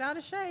just get out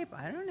of shape.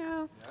 I don't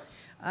know. Yep.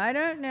 I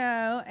don't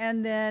know.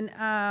 And then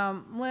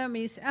let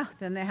me see. Oh,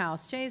 then the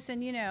house.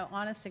 Jason, you know,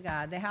 honest to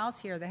God, the house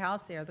here, the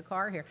house there, the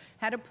car here,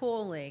 had a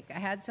pool leak. I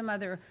had some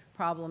other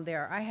problem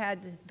there. I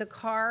had the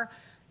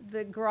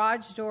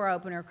garage door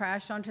opener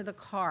crashed onto the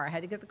car. I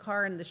had to get the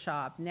car in the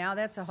shop. Now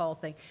that's a whole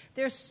thing.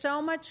 There's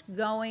so much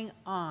going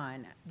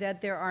on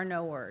that there are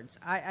no words.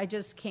 I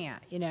just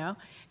can't, you know.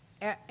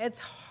 It's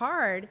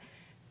hard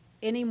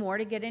anymore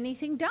to get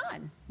anything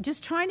done.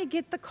 Just trying to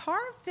get the car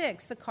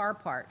fixed, the car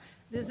part.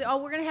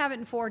 We're going to have it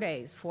in 4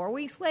 days. 4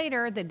 weeks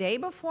later, the day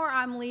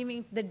I'm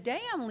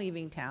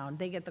leaving town,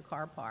 they get the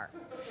car part.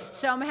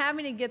 So I'm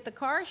having to get the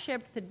car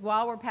shipped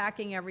while we're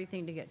packing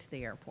everything to get to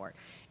the airport.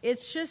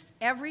 It's just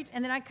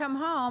and then I come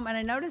home and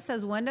I notice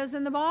those windows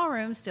in the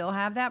ballroom still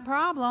have that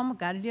problem.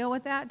 Got to deal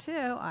with that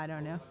too. I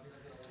don't know.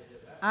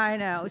 I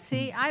know.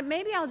 See,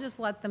 maybe I'll just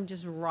let them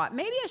just rot.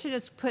 Maybe I should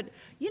just put,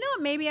 you know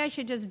what maybe I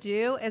should just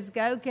do is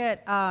go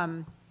get,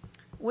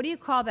 what do you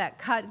call that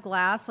cut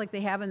glass like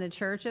they have in the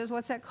churches?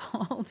 What's that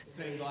called?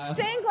 Stained glass.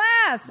 Stained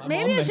glass.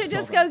 Maybe I should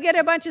just go get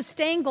a bunch of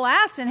stained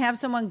glass and have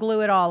someone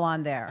glue it all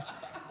on there.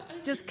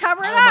 Just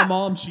cover it up. My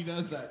mom, she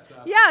does that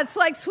stuff. Yeah, it's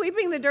like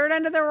sweeping the dirt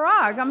under the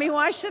rug. I mean,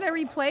 why should I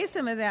replace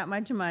him with that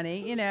much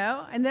money, you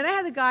know? And then I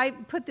had the guy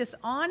put this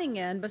awning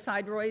in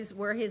beside Roy's,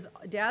 where his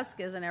desk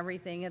is and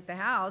everything at the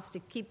house to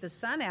keep the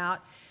sun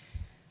out.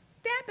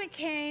 That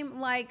became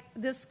like,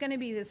 this is going to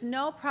be this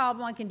no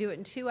problem, I can do it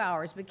in 2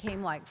 hours.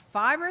 Became like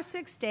 5 or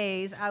 6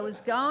 days. I was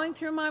going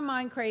through my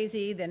mind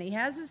crazy. Then he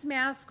has his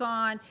mask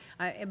on.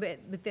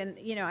 But then,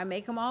 you know, I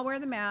make them all wear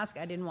the mask.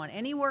 I didn't want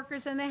any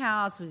workers in the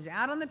house. I was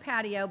out on the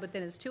patio, but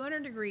then it's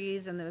 200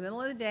 degrees in the middle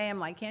of the day. I'm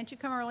like, can't you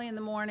come early in the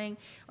morning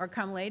or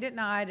come late at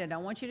night? I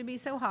don't want you to be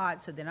so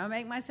hot. So then I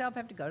make myself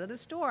have to go to the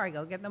store. I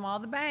go get them all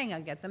the Bang. I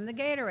get them the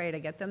Gatorade. I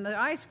get them the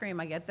ice cream.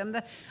 I get them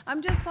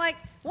I'm just like,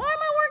 why am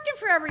I working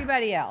for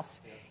everybody else?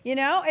 You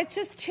know, it's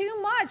just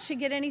too much to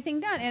get anything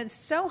done. And it's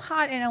so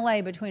hot in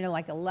LA between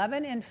like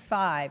 11 and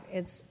 5.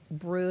 It's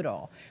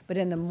brutal. But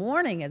in the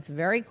morning, it's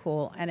very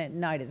cool. And at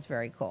night, it's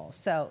very cool.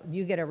 So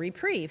you get a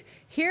reprieve.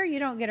 Here, you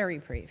don't get a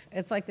reprieve.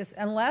 It's like this,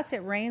 unless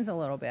it rains a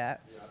little bit. Yeah.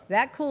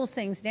 That cools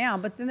things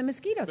down. But then the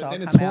mosquitoes all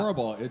come out. But then it's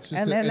horrible. It's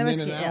just and then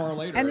an hour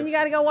later. And then you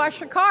got to go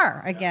wash your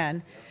car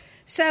again.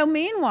 So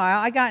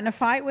meanwhile, I got in a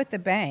fight with the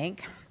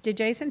bank. Did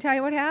Jason tell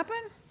you what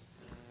happened?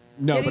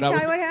 No, Did he tell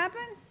you what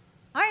happened?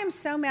 I am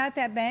so mad at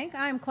that bank.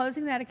 I am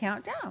closing that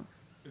account down.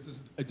 This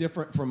is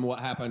different from what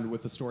happened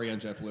with the story on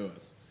Jeff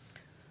Lewis.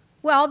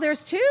 Well,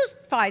 there's 2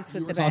 fights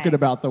with the bank. You were talking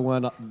about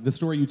the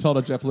story you told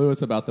of Jeff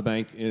Lewis about the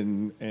bank,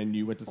 and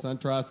you went to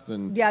SunTrust.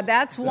 And yeah,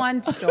 that's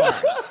one story.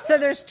 So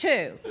there's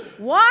 2.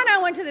 One, I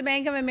went to the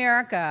Bank of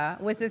America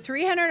with a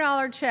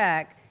 $300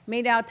 check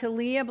made out to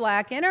Leah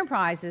Black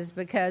Enterprises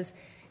because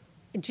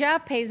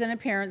Jeff pays an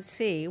appearance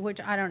fee,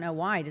 which I don't know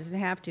why he doesn't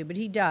have to, but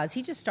he does.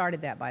 He just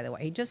started that, by the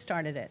way. He just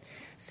started it.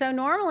 So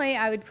normally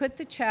I would put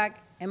the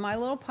check in my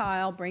little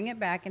pile, bring it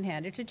back, and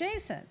hand it to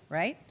Jason,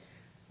 right?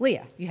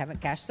 Leah, you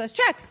haven't cashed those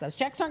checks. Those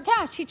checks aren't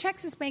cashed. He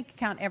checks his bank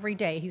account every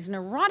day. He's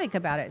neurotic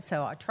about it.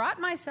 So I trot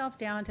myself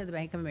down to the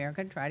Bank of America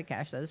and try to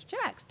cash those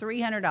checks.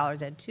 $300.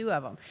 I had 2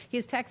 of them.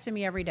 He's texting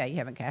me every day. You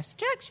haven't cashed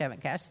the checks. You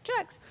haven't cashed the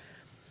checks.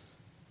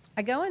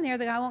 I go in there,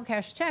 the guy won't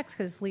cash checks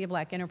because it's Leah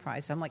Black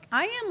Enterprises. I'm like,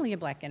 I am Leah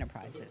Black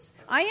Enterprises.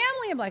 I am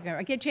Leah Black Enterprises.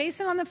 I get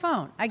Jason on the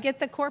phone. I get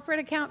the corporate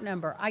account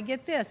number. I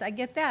get this. I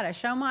get that. I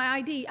show my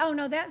ID. Oh,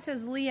 no, that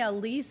says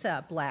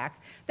Lisa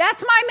Black.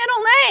 That's my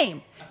middle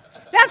name.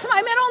 That's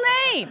my middle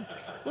name.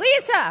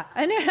 Lisa.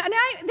 And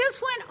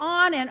this went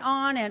on and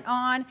on and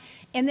on.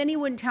 And then he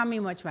wouldn't tell me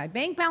how much my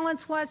bank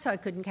balance was, so I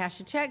couldn't cash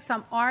a check.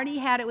 So I already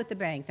had it with the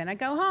bank. Then I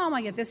go home.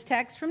 I get this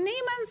text from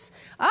Neiman's.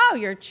 Oh,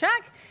 your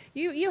check.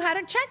 You had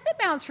a check that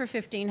bounced for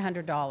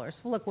 $1,500.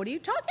 Well, look, what are you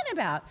talking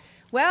about?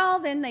 Well,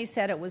 then they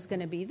said it was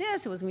going to be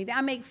this, it was going to be that.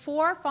 I make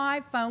 4 or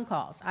 5 phone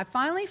calls. I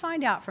finally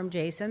find out from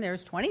Jason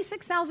there's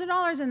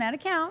 $26,000 in that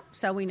account,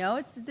 so we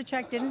know the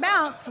check didn't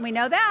bounce, and we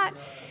know that.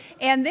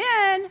 And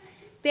then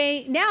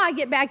now I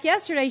get back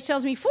yesterday, she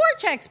tells me 4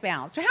 checks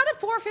bounced. How did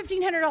 4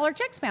 $1,500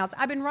 checks bounce?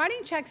 I've been writing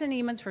checks in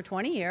Neiman's for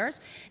 20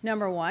 years,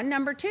 number one.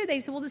 Number two,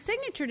 they said, well, the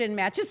signature didn't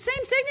match. It's the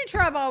same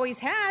signature I've always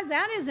had.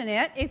 That isn't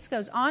it. It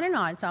goes on and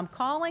on. So I'm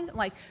calling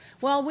like,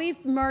 well,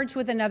 we've merged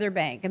with another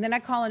bank. And then I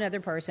call another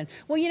person.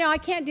 Well, I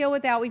can't deal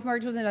with that. We've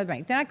merged with another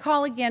bank. Then I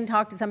call again,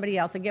 talk to somebody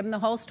else. I give them the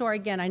whole story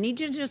again. I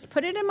need you to just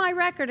put it in my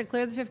record to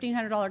clear the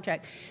 $1,500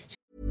 check.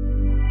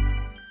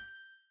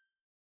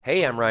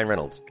 Hey, I'm Ryan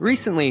Reynolds.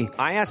 Recently,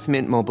 I asked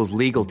Mint Mobile's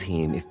legal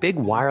team if big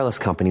wireless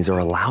companies are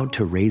allowed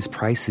to raise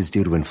prices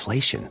due to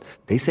inflation.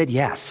 They said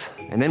yes.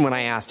 And then when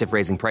I asked if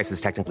raising prices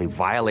technically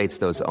violates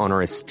those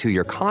onerous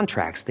 2-year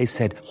contracts, they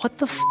said, what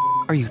the f***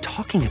 are you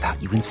talking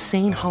about, you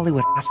insane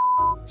Hollywood ass f-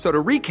 So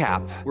to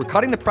recap, we're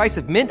cutting the price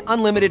of Mint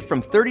Unlimited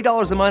from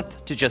 $30 a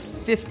month to just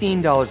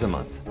 $15 a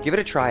month. Give it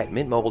a try at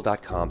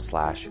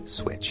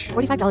mintmobile.com/switch.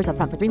 $45 up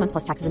front for 3 months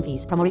plus taxes and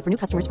fees. Promo rate for new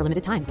customers for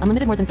limited time.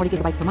 Unlimited more than 40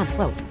 gigabytes per month.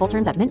 Slows full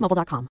terms at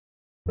mintmobile.com.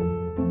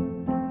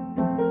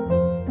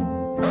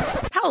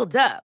 Hold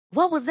up.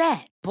 What was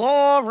that?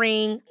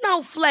 Boring.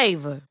 No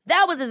flavor.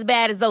 That was as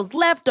bad as those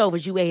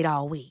leftovers you ate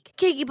all week.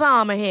 Keke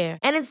Palmer here.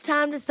 And it's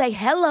time to say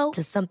hello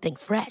to something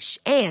fresh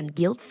and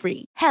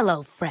guilt-free.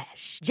 Hello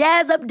Fresh.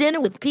 Jazz up dinner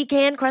with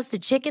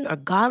pecan-crusted chicken or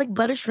garlic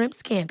butter shrimp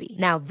scampi.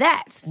 Now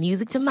that's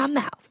music to my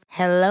mouth.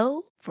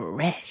 Hello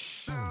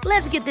Fresh.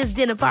 Let's get this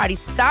dinner party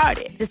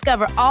started.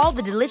 Discover all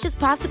the delicious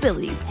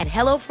possibilities at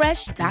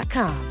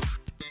hellofresh.com.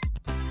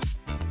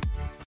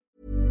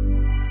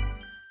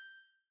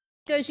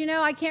 Goes,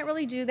 I can't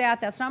really do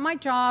that. That's not my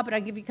job, but I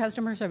give you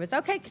customer service.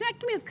 Okay,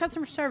 connect me with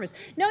customer service.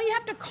 No, you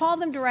have to call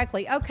them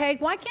directly. Okay,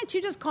 why can't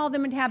you just call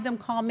them and have them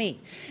call me?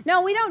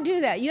 No, we don't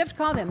do that. You have to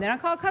call them. Then I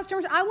call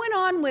customers. I went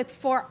on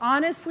for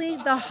honestly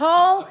the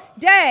whole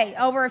day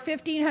over a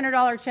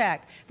 $1,500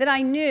 check that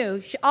I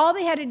knew all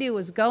they had to do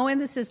was go in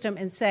the system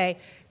and say,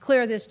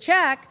 clear this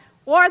check,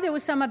 or there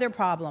was some other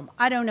problem.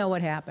 I don't know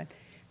what happened.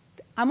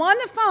 I'm on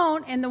the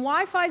phone and the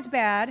Wi-Fi's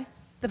bad.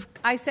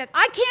 I said,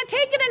 I can't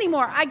take it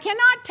anymore. I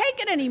cannot take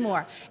it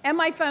anymore. And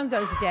my phone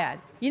goes dead.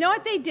 You know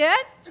what they did?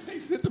 They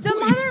sent the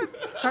mother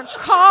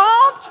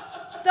called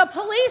the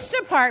police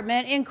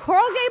department in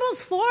Coral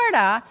Gables,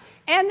 Florida,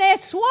 and their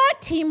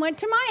SWAT team went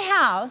to my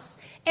house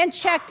and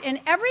checked in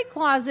every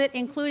closet,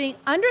 including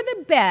under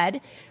the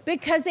bed,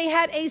 because they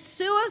had a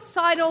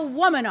suicidal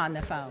woman on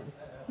the phone.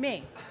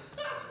 Me.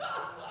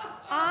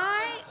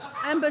 I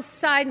am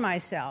beside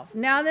myself.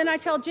 Now then I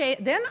tell Jay,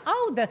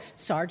 the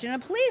sergeant of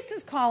police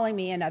is calling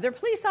me, another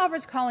police officer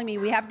is calling me.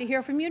 We have to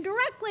hear from you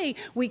directly.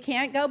 We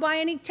can't go by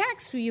any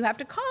text, so you have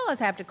to call us.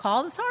 I have to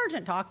call the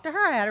sergeant, talk to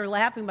her. I had her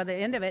laughing by the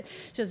end of it.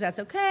 She says, that's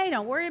okay,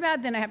 don't worry about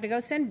it. Then I have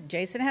to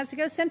Jason has to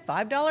go send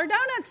 $5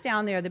 donuts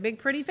down there, the big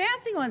pretty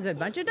fancy ones, a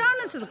bunch of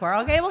donuts to the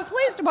Coral Gables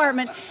Police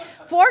Department.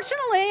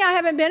 Fortunately, I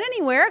haven't been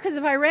anywhere, because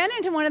if I ran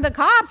into one of the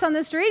cops on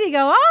the street, he'd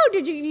go, oh,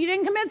 you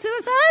didn't commit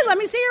suicide? Let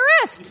me see your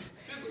wrists.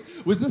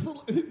 Was this?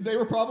 They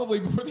were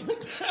probably before they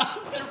went to the house.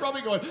 They were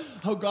probably going,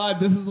 "Oh God,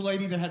 this is the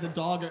lady that had the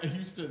dog at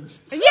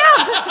Houston's." Yeah,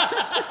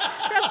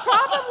 that's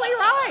probably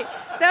right.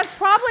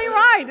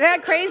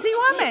 That crazy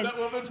woman. That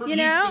woman from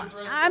Houston's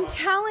restaurant. I'm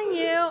telling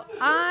you,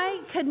 I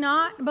could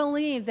not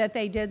believe that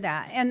they did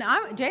that. And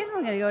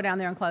Jason's going to go down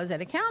there and close that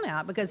account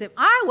out, because if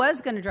I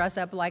was going to dress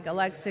up like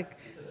Alexia.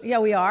 Yeah,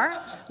 we are.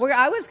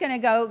 I was going to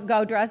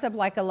go dress up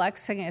like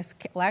Alexia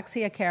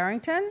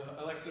Carrington.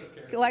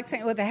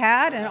 Alexia with a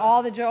hat and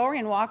all the jewelry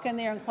and walk in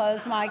there and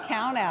close my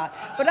account out.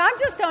 But I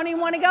just don't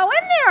even want to go in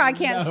there. I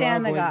can't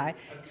stand the guy.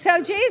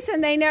 So,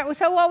 Jason,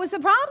 so what was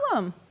the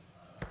problem?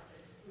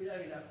 We don't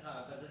even have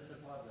time, but that's the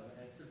problem.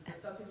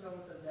 Something's wrong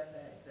with that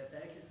bank. That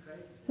bank is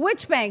crazy.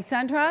 Which bank,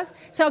 SunTrust?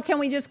 So can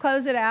we just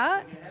close it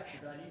out? We have to,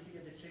 but I need to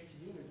get the check to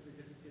Neiman's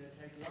because it's going to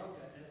take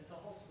longer, and it's a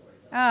whole story.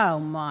 Oh,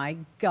 my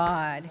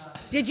God.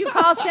 Did you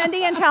call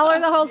Cindy and tell her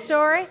the whole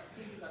story?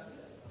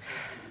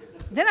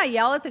 Then I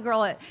yell at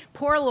the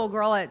poor little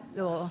girl I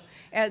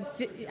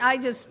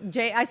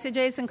said,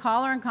 Jason,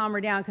 call her and calm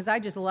her down, because I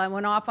just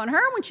went off on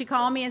her when she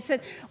called me and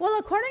said, well,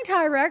 according to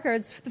our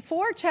records, the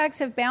 4 checks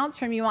have bounced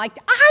from you. I'm like,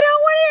 I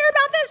don't want to hear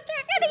about this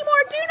check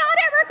anymore. Do not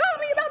ever call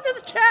me about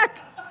this check.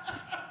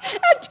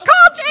 And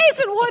call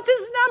Jason. What's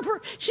his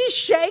number? She's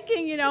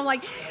shaking, I'm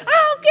like,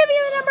 I'll give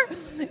you the number.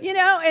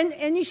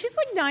 And she's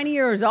like 90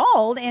 years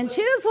old, and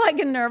she is like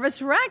a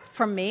nervous wreck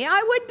from me.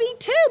 I would be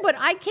too, but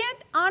I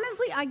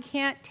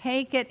can't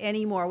take it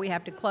anymore. We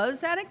have to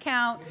close that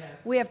account.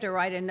 We have to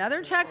write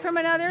another check from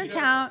another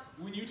account.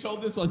 When you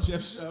told this on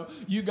Jeff's show,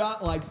 you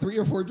got like 3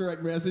 or 4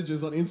 direct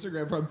messages on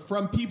Instagram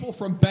from people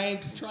from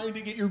banks trying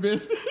to get your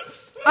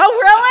business. Oh,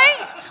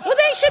 really? Well,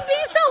 they should be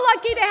so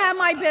lucky to have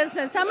my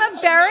business. I'm a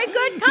very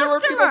good customer. There were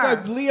people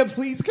going, Leah,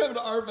 please come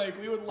to our bank.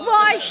 We would love Well,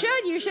 that. I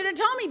should. You should have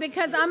told me,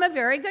 because I'm a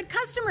very good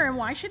customer. And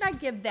why should I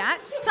give that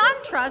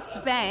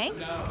SunTrust Bank?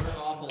 No, they're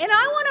awful. awful. And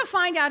I want to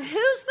find out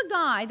who's the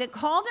guy that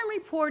called and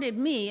reported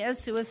me as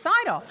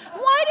suicidal.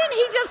 Why didn't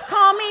he just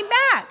call me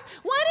back?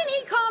 Why didn't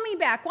he call me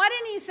back? Why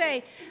didn't he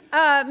say,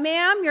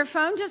 ma'am, your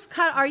phone just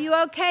cut. Are you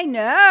okay?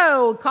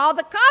 No, call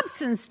the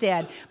cops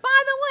instead.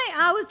 By the way,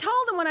 I was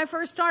told him when I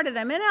first started,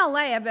 I'm in LA,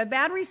 I have a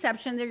bad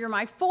reception. You're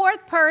my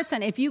fourth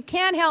person. If you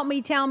can't help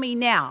me, tell me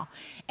now.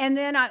 And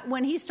then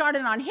when he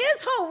started on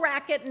his whole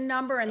racket and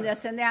number and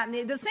this and that,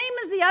 and the same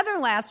as the other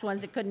last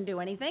ones that couldn't do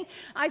anything,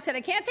 I said,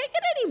 I can't take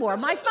it anymore.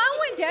 My phone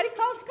went dead. He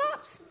calls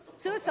cops.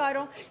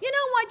 Suicidal. You know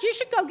what? You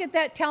should go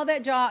tell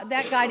that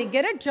guy to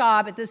get a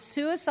job at the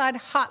suicide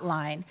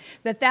hotline,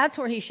 that's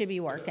where he should be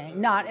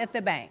working, not at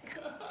the bank.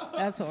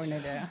 That's what we're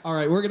going to do. All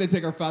right, we're going to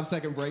take our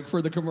 5-second break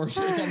for the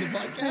commercials on the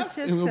podcast, It's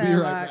just and we'll so be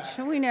right much.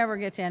 back. We never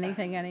get to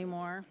anything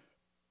anymore.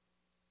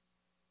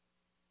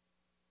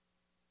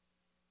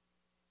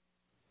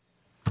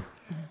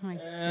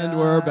 And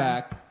we're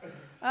back.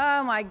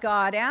 Oh, my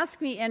God.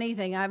 Ask me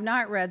anything. I've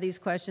not read these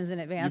questions in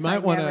advance. You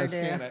might want to to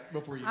scan it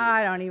before you do.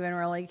 I don't even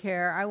really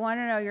care. I want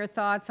to know your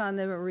thoughts on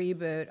the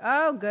reboot.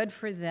 Oh, good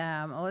for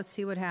them. Let's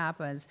see what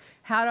happens.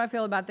 How do I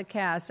feel about the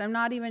cast? I'm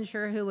not even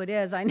sure who it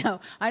is. I know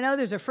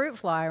there's a fruit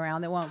fly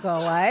around that won't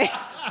go away.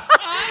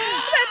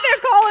 They're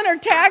calling her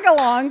tag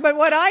along, but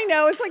what I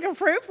know is like a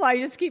fruit fly.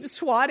 You just keep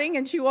swatting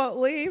and she won't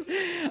leave.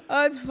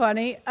 Oh, it's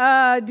funny.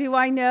 Do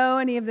I know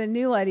any of the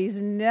new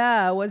ladies?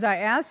 No. Was I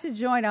asked to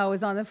join? I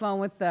was on the phone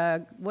with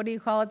the, what do you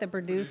call it, the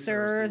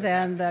producers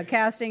and the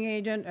casting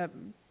agent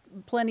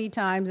plenty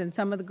times, and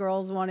some of the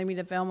girls wanted me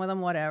to film with them,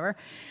 whatever.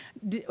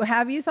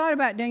 Have you thought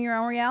about doing your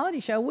own reality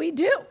show? We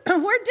do. We're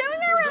doing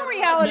our own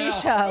reality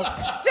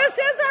show. This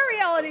is our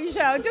reality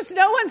show. Just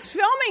no one's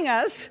filming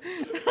us.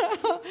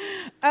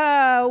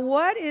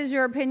 What is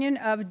your opinion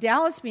of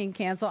Dallas being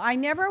canceled? I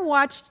never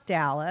watched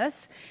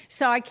Dallas,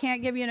 so I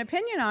can't give you an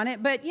opinion on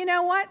it. But you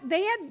know what?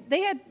 They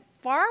had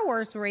far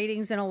worse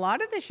ratings than a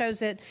lot of the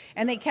shows and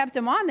they kept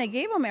them on. They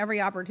gave them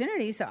every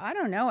opportunity, so I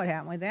don't know what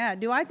happened with that.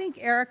 Do I think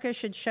Erica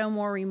should show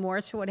more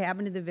remorse for what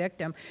happened to the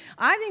victim?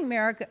 I think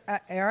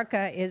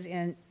Erica is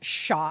in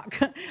shock.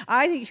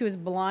 I think she was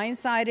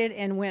blindsided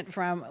and went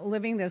from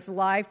living this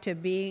life to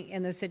being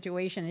in this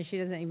situation, and she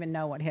doesn't even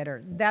know what hit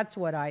her. That's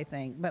what I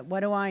think, but what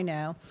do I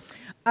know?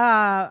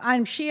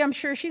 I'm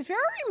sure she's very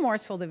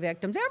remorseful to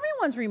victims.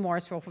 Everyone's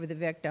remorseful for the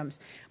victims,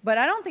 but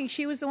I don't think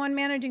she was the one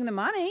managing the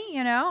money,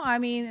 you know? I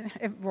mean,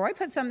 if Roy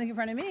put something in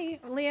front of me,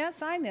 Leah,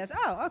 sign this.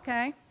 Oh,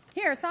 okay.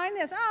 Here, sign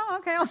this. Oh,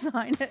 okay, I'll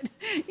sign it.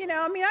 You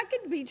know, I mean, I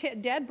could be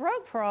dead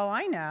broke for all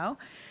I know.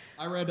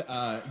 I read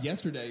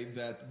yesterday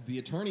that the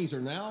attorneys are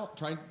now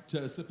trying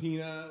to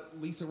subpoena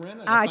Lisa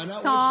Rinna. I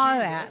saw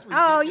that.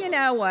 Oh, you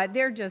know what?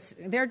 They're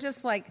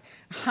just like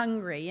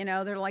hungry. You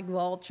know, they're like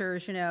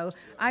vultures. You know,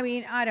 I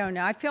mean, I don't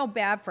know. I feel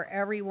bad for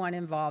everyone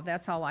involved.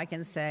 That's all I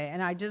can say.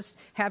 And I just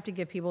have to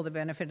give people the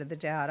benefit of the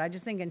doubt. I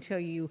just think until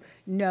you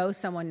know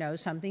someone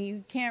knows something,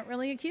 you can't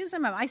really accuse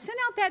them of. I sent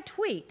out that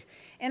tweet,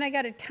 and I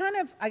got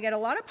a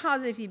lot of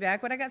positive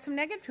feedback, but I got some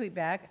negative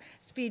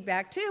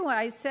feedback too. What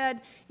I said,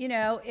 you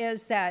know,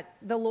 is that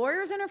the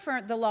lawyers in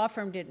the law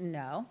firm didn't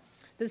know.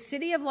 The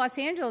city of Los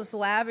Angeles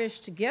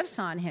lavished gifts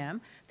on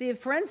him. The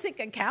forensic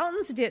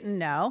accountants didn't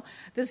know.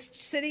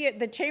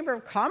 The Chamber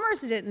of Commerce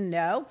didn't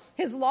know.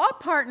 His law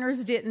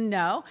partners didn't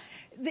know.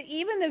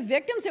 Even the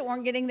victims that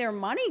weren't getting their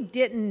money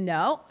didn't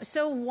know.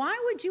 So why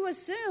would you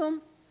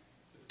assume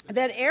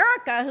that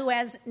Erica, who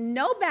has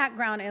no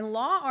background in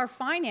law or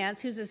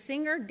finance, who's a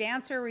singer,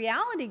 dancer,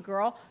 reality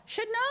girl,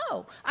 should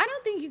know? I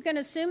don't think you can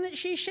assume that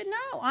she should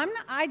know.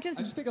 I just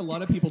think a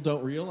lot of people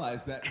don't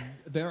realize that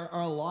there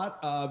are a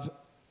lot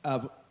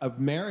of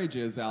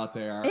marriages out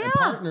there and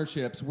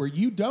partnerships where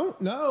you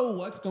don't know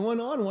what's going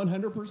on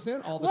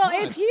 100% all the time.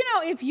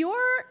 Well,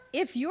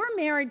 if you're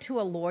married to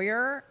a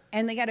lawyer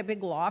and they got a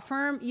big law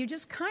firm, you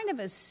just kind of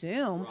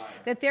assume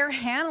that they're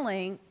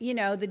handling, you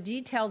know, the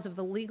details of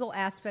the legal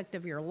aspect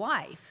of your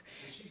life.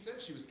 And she said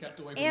she was kept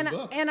away from the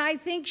books. And I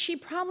think she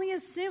probably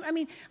assumed, I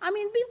mean,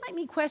 be like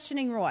me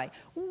questioning Roy.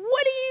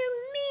 What do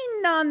you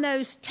mean on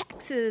those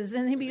taxes?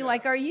 And he'd be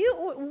like, when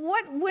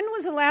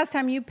was the last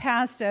time you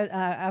passed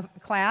a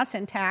class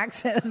in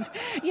taxes?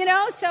 You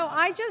know, so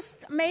I just,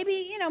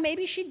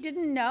 maybe she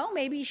didn't know.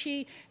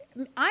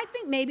 I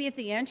think maybe at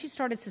the end she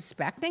started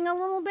suspecting a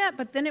little bit,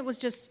 but then it was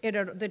just,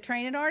 the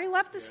train had already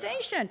left the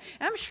station. And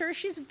I'm sure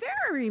she's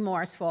very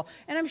remorseful.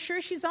 And I'm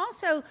sure she's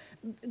also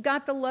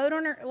got the load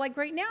on her. Like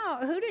right now,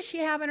 who does she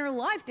have in her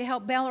life to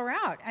help bail her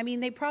out? I mean,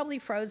 they probably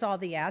froze all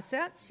the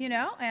assets, you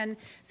know? And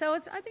so I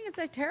think it's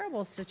a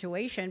terrible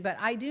situation. But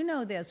I do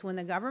know this, when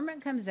the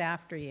government comes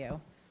after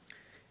you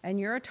and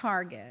you're a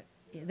target,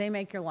 they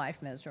make your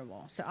life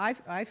miserable. So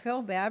I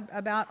feel bad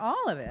about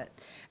all of it.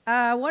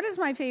 What is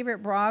my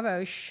favorite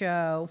Bravo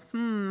show?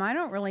 I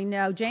don't really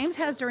know. James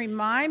has to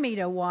remind me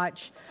to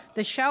watch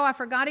the show. I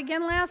forgot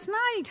again last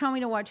night. He told me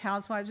to watch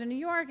Housewives of New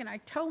York, and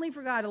I totally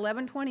forgot.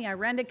 11:20. I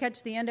ran to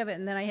catch the end of it,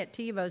 and then I hit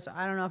TiVo, so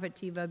I don't know if it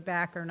TiVo'd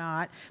back or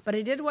not. But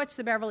I did watch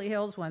the Beverly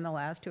Hills one the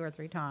last 2 or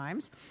 3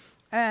 times.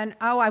 And,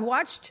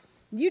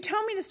 you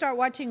told me to start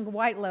watching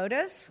White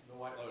Lotus. The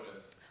White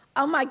Lotus.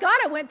 Oh my God,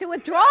 I went through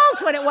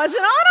withdrawals when it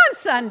wasn't on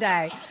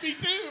Sunday. Me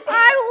too.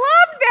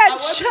 I loved that I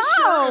wasn't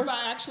show. sure if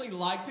I actually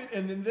liked it,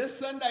 and then this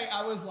Sunday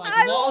I was like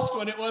lost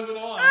when it wasn't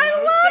on. I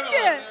loved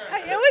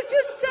it. It was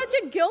just such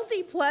a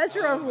guilty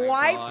pleasure of my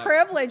white God.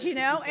 privilege, and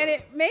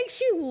it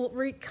makes you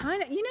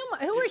kind of,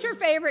 who was your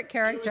favorite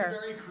character? It was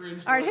very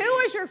cringe. All right, who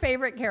was your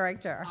favorite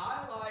character?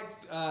 I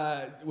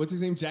liked what's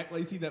his name, Jack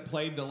Lacey, that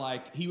played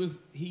he was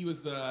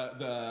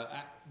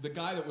the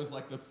guy that was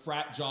like the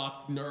frat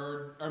jock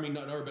nerd. I mean,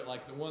 not nerd, but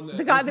like the one that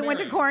The guy was that went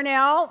to married.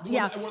 Cornell? The one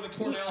Yeah. that wore the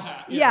Cornell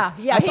hat. Yeah.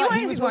 I He thought went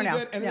he to was Cornell.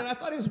 really good, and then Yeah. I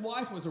thought his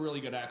wife was a really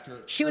good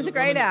actor. She was The a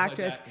great woman that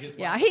played actress. that, his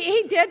Yeah, wife.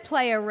 he did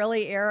play a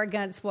really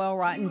arrogant,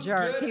 spoil-rotten He was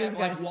jerk. good He was at,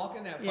 good. like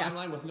walking that fine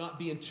line with not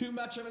being too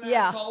much of an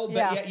Yeah, asshole, but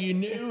yeah. yet you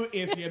knew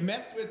if you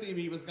messed with him,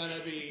 he was going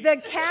to be. The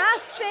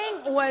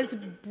casting was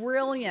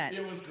brilliant.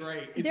 It was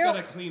great. It's There-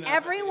 going to clean up.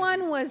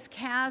 everyone was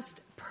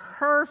cast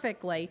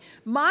perfectly.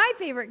 My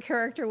favorite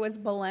character was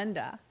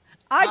Belinda.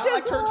 I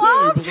just liked her too,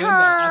 loved Belinda. her.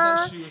 I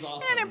thought she was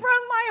awesome. And it broke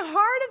my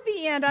heart at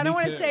the end. I don't Me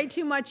want to too. say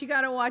too much. You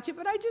got to watch it.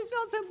 But I just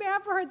felt so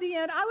bad for her at the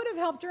end. I would have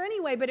helped her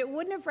anyway, but it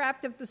wouldn't have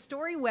wrapped up the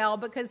story well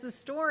because the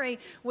story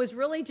was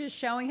really just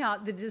showing how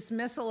the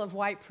dismissal of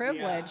white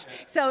privilege.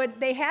 Yeah. So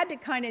they had to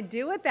kind of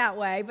do it that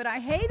way. But I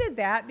hated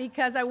that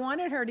because I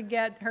wanted her to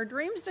get her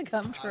dreams to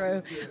come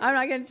true. I'm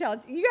not going to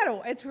tell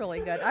you. It's really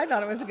good. I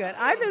thought it was good.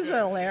 I thought it was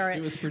hilarious.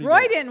 It was pretty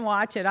Roy good. didn't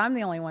watch it. I'm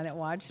the only one that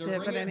watched They're it.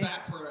 But bringing it anyway.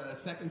 back for a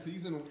second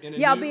season in a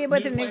Yeah, new, be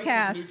with the new new place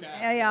cast. with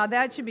Yeah,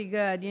 that should be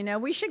good.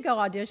 We should go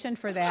audition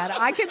for that.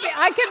 I could be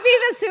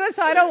the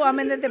suicidal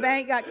woman that the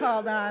bank got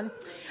called on.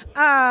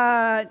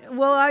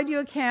 Will I do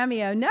a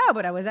cameo? No,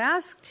 but I was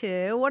asked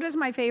to. What is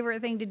my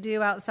favorite thing to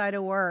do outside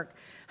of work?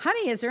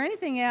 Honey, is there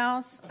anything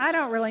else? I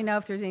don't really know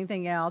if there's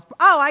anything else.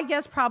 Oh, I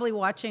guess probably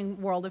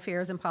watching world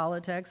affairs and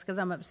politics because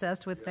I'm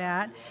obsessed with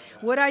that.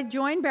 Would I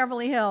join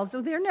Beverly Hills?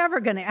 So they're never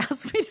going to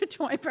ask me to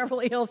join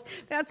Beverly Hills.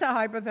 That's a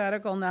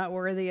hypothetical not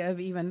worthy of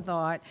even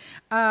thought.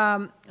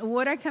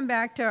 Would I come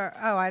back to,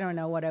 I don't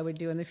know what I would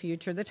do in the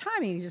future. The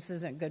timing just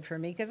isn't good for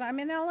me because I'm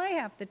in LA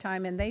half the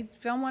time and they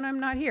film when I'm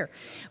not here.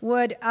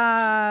 Do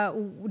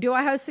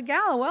I host a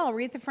gala? Well,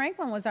 Aretha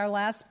Franklin was our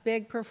last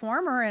big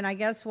performer, and I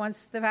guess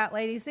once the fat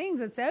lady sings,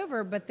 it's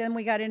over. But then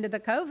we got into the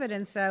COVID,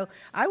 and so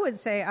I wouldn't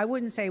say I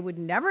would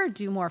never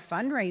do more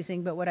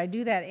fundraising, but would I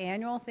do that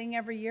annual thing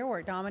every year where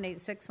it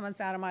dominates 6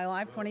 months out of my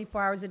life,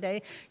 24 hours a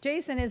day?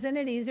 Jason, isn't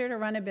it easier to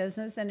run a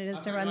business than it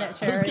is to run that I was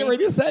charity? getting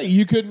ready to say,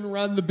 you couldn't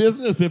run the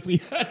business if we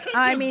had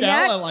I a mean,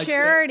 gala that like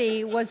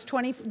charity was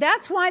 20.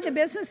 That's why the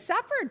business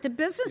suffered. The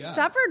business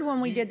suffered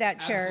when we did that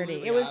charity.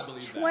 Absolutely, It was I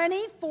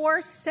believe that.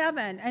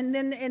 24/7,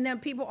 and then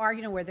people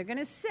arguing where they're going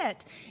to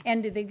sit,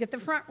 and do they get the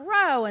front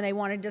row, and they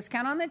want a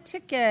discount on the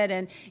ticket,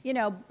 and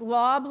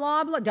blah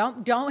blah blah.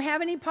 Don't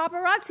have any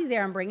paparazzi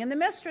there. I'm bringing the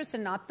mistress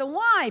and not the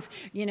wife.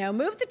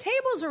 Move the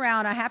tables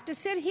around. I have to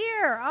sit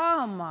here.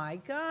 Oh my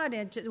God!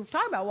 And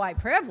talk about white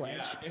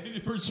privilege. Yeah,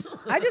 for sure.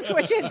 I just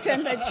wish you'd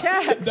send the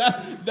checks.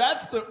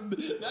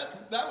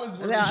 That was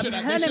where The we should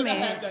have. They should epitome.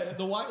 have had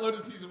the White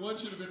Lotus season 1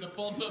 should have been the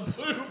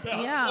Fontainebleau House.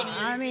 Yeah,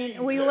 2018. I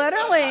mean,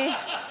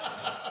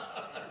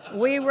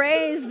 we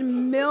raised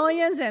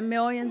millions and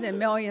millions and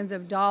millions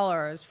of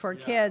dollars for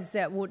kids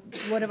that would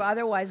have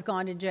otherwise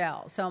gone to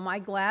jail. So am I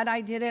glad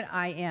I did it?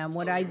 I am.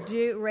 Would I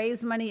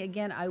raise money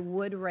again? I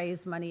would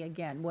raise money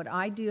again. Would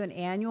I do an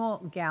annual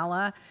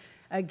gala?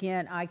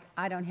 Again, I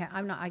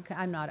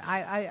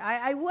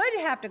would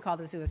have to call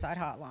the suicide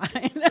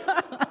hotline.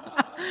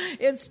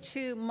 It's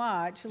too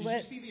much. Did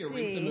Let's you see the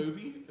Aretha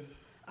movie?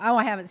 Oh,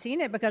 I haven't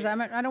seen it because I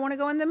don't want to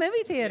go in the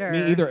movie theater.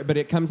 Me either, but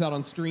it comes out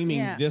on streaming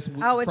this it's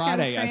going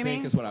Friday, I streaming?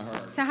 think, is what I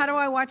heard. So how do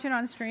I watch it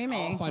on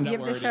streaming? I'll find out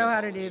Give where the it show is.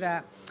 how to do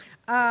that.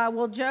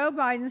 Will Joe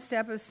Biden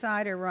step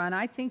aside or run?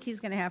 I think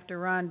he's going to have to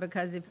run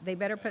because if they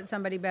better put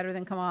somebody better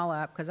than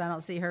Kamala up because I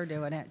don't see her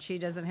doing it. She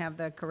doesn't have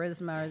the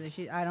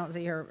charisma, or I don't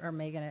see her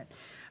making it.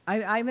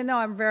 Even though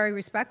I'm very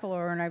respectful of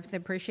her and I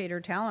appreciate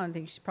her talent, I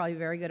think she's probably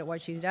very good at what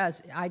she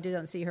does. I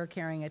don't see her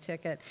carrying a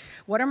ticket.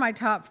 What are my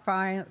top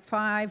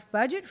five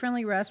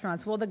budget-friendly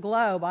restaurants? Well, the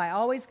Globe. I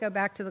always go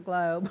back to the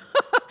Globe.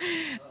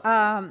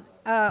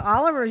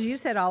 Oliver's. You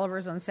said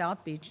Oliver's on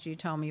South Beach. You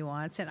told me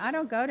once, and I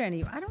don't go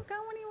anywhere. No,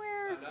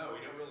 we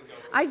don't really go.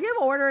 I do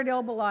order at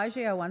Il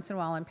Bellagio once in a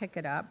while and pick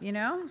it up.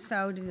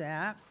 So do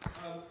that.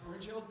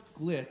 Rachel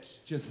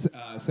Glitch just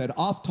said,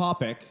 off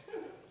topic.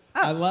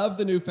 I love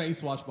the new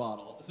face wash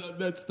bottle. So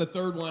that's the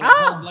third one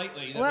I've heard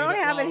lately. Well, I don't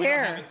have it we don't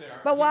here. have it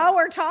there. But while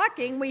we're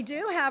talking, we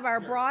do have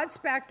our broad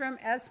spectrum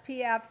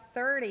SPF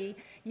 30.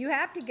 You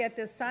have to get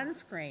this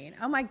sunscreen.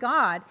 Oh my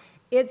God.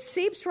 It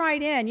seeps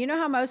right in. You know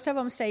how most of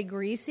them stay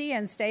greasy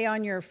and stay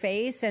on your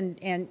face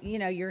and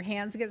your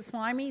hands get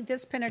slimy?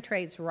 This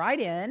penetrates right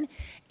in.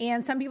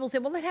 And some people say,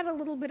 well, it had a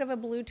little bit of a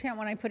blue tint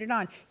when I put it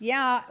on.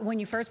 Yeah, when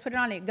you first put it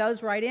on, it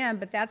goes right in,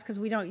 but that's because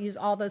we don't use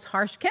all those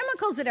harsh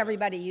chemicals that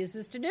everybody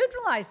uses to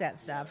neutralize that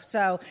stuff.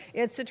 So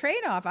it's a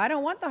trade-off. I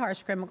don't want the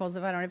harsh chemicals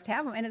if I don't have to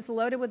have them. And it's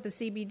loaded with the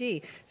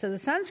CBD. So the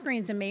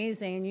sunscreen's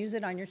amazing. And use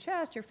it on your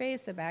chest, your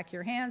face, the back of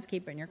your hands,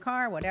 keep it in your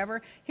car,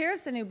 whatever.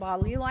 Here's the new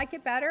bottle. You like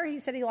it better? He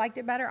said he liked it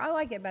it better? I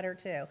like it better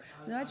too.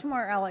 Much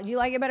more elegant. Do you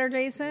like it better,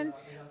 Jason?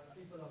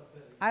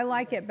 I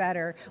like it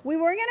better. We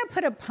were going to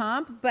put a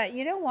pump, but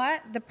you know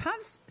what? The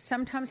pumps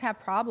sometimes have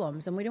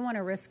problems, and we didn't want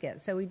to risk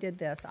it, so we did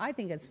this. I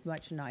think it's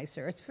much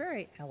nicer. It's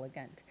very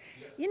elegant.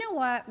 You know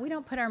what? We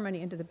don't put our money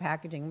into the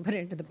packaging. We put it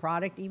into the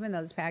product, even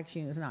though this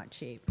packaging is not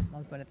cheap.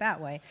 Let's put it that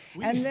way.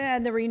 And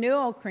then the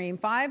Renewal Cream,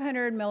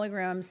 500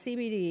 milligrams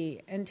CBD,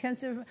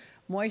 intensive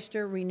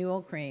moisture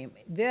renewal cream.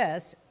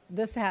 This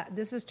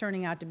is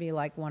turning out to be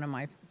like one of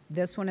my.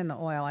 This one in the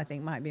oil, I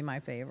think, might be my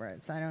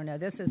favorites. I don't know.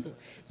 This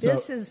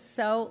is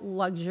so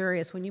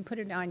luxurious. When you put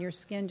it on, your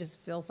skin just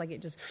feels like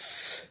it just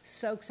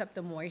soaks up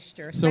the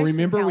moisture. So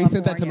remember, we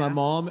sent that to my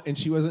mom, and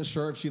she wasn't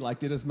sure if she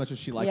liked it as much as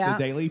she liked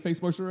the daily face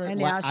moisturizer.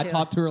 And I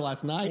talked to her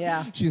last night.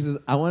 Yeah. She says,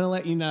 I want to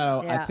let you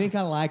know, I think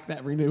I like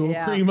that renewal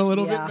cream a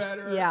little bit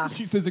better. Yeah.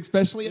 She says,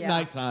 especially at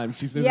nighttime.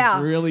 She says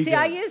it's really good.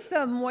 I use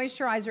the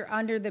moisturizer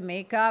under the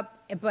makeup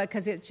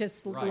because it's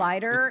just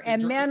lighter,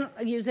 and men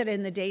use it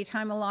in the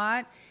daytime a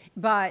lot.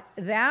 But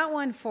that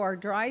one for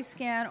dry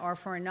skin or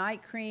for a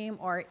night cream,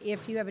 or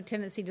if you have a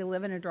tendency to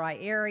live in a dry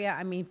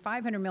area,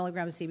 500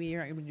 milligrams of CBD, you're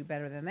not going to do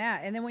better than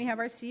that. And then we have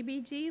our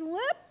CBD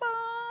lip balm.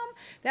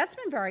 That's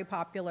been very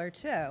popular,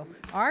 too.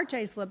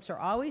 RJ's lips are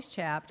always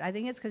chapped. I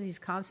think it's because he's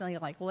constantly,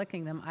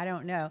 licking them. I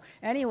don't know.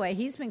 Anyway,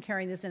 he's been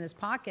carrying this in his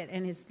pocket,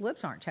 and his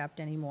lips aren't chapped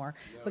anymore.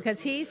 Because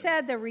he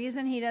said the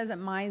reason he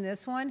doesn't mind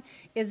this one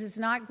is it's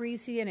not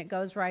greasy and it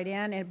goes right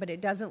in, but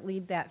it doesn't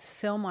leave that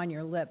film on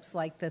your lips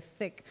like the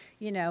thick,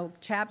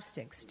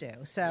 chapsticks do.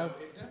 So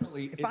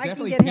it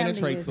definitely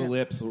penetrates the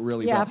lips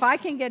really well. Yeah, if I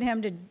can get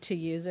him to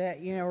use it,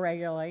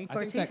 regularly. Of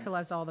course, he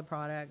loves all the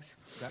products.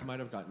 That might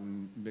have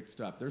gotten mixed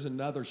up. There's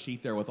another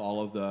sheet there with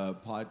all of the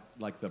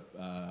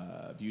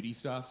beauty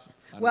stuff.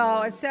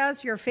 Well, it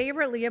says your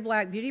favorite Leah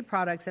Black beauty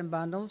products and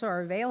bundles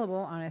are available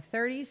on a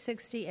 30,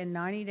 60, and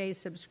 90-day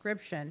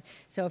subscription.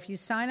 So if you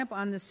sign up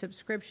on the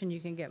subscription, you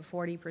can get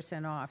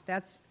 40% off.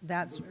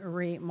 That's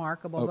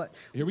remarkable. But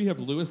here we have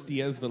Luis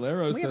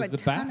Diaz-Valero says the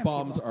bath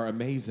bombs are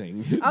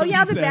amazing. Oh,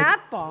 yeah, the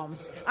bath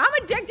bombs. I'm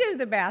addicted to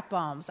the bath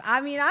bombs.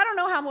 I don't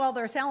know how well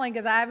they're selling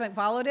because I haven't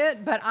followed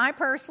it, but I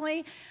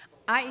personally...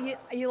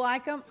 you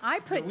like them?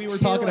 We were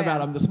talking about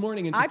them this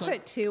morning. And I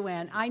put 2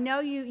 in. I know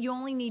you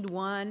only need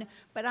 1,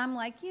 but I'm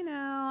like,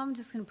 I'm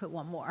just going to put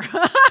 1 more.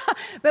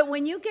 But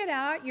when you get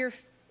out,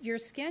 your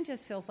skin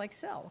just feels like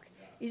silk.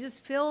 It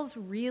just feels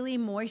really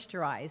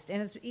moisturized,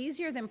 and it's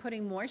easier than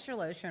putting moisture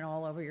lotion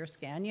all over your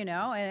skin,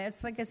 and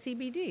it's like a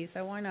CBD,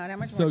 so why not? How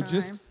much more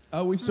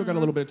time? We've still got a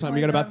little bit of time.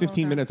 We got about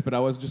 15 minutes, but I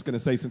was just going to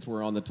say, since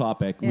we're on the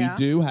topic, we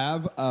do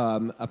have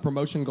a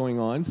promotion going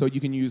on, so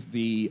you can use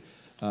the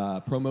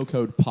promo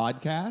code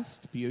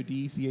PODCAST,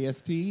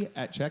 PODCAST,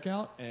 at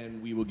checkout,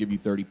 and we will give you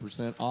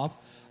 30% off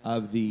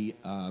of the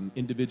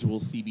individual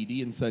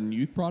CBD and Sun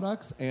Youth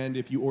products. And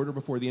if you order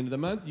before the end of the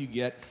month, you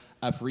get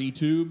a free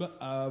tube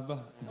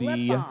of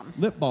the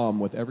lip balm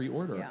with every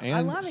order. Yeah, and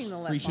I'm loving the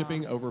lip free balm.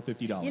 shipping over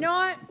 $50. You know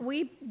what?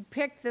 We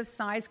picked this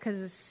size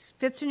because it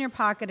fits in your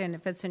pocket and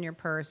it fits in your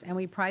purse, and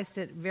we priced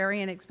it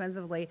very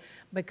inexpensively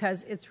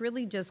because it's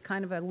really just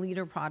kind of a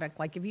leader product.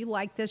 Like, if you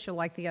like this, you'll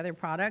like the other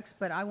products,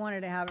 but I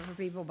wanted to have it for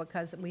people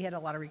because we had a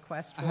lot of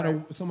requests for I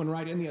had someone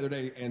write in the other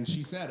day, and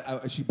she said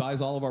she buys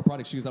all of our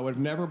products. She goes, I would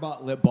have never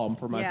bought lip balm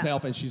for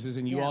myself, and she says,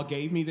 and you all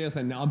gave me this,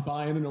 and now I'm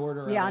buying an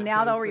order. Yeah,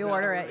 now they'll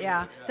reorder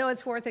it, So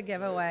it's worth a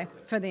giveaway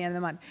for the end of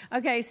the month.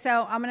 Okay,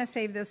 so I'm going to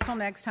save this till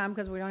next time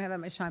because we don't have that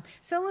much time.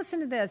 So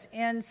listen to this.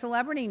 In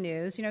celebrity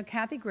news,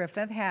 Kathy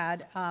Griffith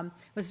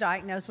was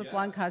diagnosed with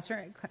lung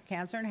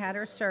cancer and had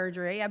her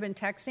surgery. I've been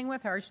texting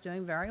with her. She's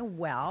doing very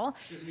well.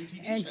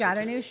 And got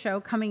a new show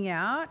coming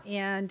out.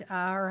 And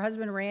her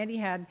husband, Randy,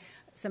 had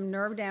some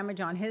nerve damage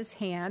on his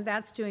hand.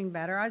 That's doing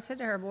better. I said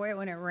to her, boy,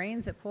 when it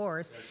rains, it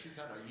pours. Yeah, she's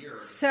had a year.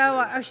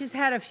 So she's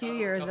had a few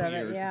years of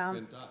it, yeah.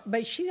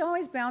 But she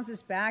always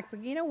bounces back.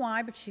 But you know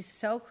why? Because she's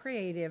so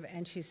creative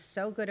and she's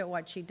so good at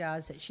what she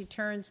does that she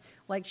turns,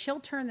 she'll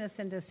turn this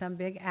into some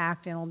big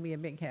act and it'll be a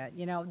big hit.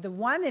 The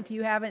one, if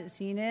you haven't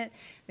seen it,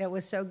 that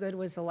was so good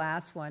was the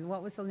last one.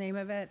 What was the name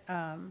of it?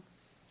 Oh,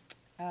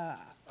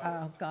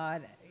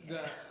 God.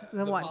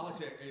 The one.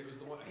 It was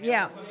the one.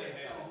 Yeah.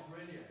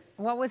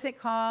 What was it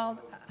called?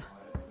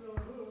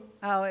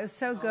 Oh, it was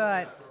so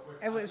good.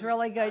 It was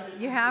really good.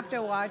 You have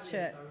to watch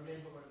it.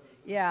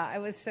 Yeah, it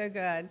was so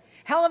good.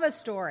 Hell of a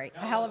story.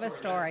 A hell of a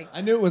story. I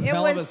knew it was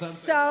hell of a something.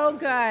 something. So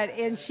good,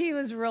 and she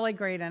was really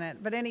great in it.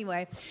 But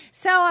anyway,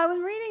 so I was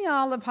reading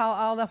all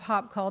the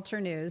pop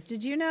culture news.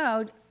 Did you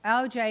know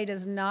OJ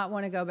does not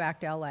want to go back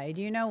to L.A.?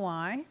 Do you know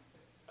why?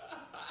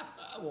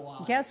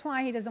 Why? Guess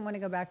why he doesn't want to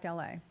go back to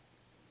L.A.?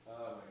 Oh, my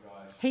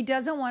gosh. He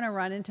doesn't want to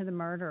run into the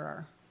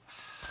murderer.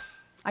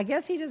 I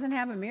guess he doesn't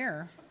have a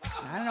mirror.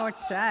 I don't know what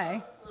to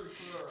say.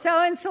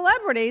 So in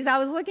celebrities, I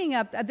was looking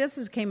up,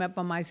 came up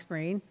on my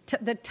screen,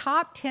 the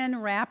top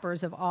 10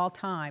 rappers of all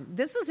time.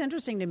 This was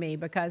interesting to me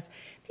because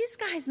these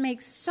guys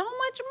make so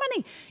much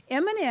money.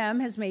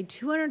 Eminem has made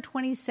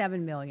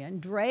 $227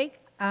 million. Drake,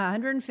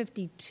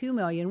 $152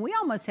 million. We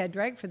almost had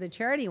Drake for the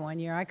charity one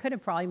year. I could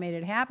have probably made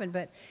it happen,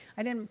 but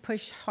I didn't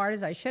push hard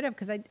as I should have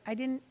because I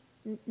didn't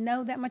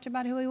know that much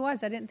about who he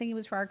was. I didn't think he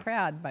was for our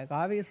crowd, but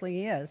obviously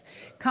he is.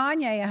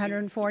 Kanye,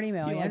 140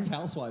 million. He likes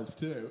housewives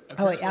too.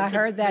 Oh, I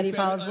heard that. He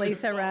follows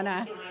Lisa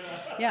Rinna.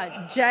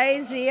 Yeah,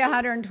 Jay-Z,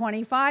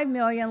 125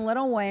 million.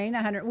 Lil Wayne,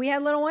 100. We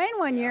had Lil Wayne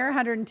one year,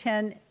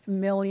 $110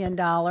 million.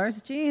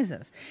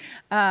 Jesus.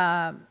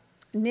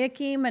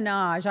 Nicki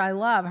Minaj, I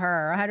love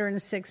her,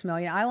 106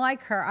 million. I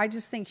like her. I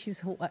just think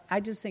she's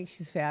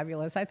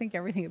fabulous. I think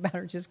everything about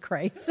her is just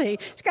crazy.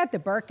 She's got the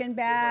Birkin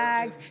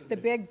bags, the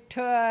big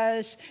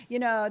tush,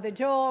 the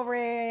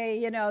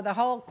jewelry, the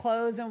whole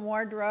clothes and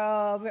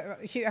wardrobe.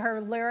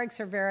 Her lyrics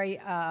are very,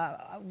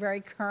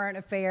 very current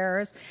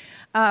affairs.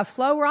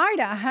 Flo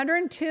Rida,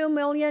 $102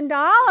 million.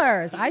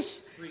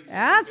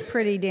 That's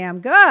pretty damn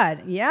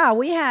good. Yeah,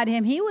 we had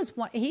him. He was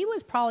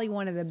probably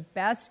one of the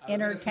best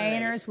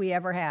entertainers we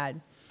ever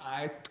had.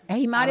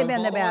 He might have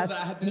been the best.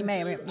 He may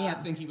have. Yeah.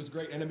 I think he was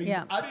great. And I mean,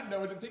 I didn't know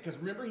what to think because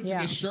remember he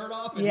took his shirt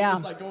off and he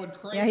was like going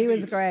crazy. Yeah, he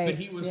was great. But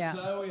he was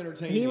so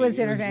entertaining. He was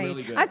entertaining.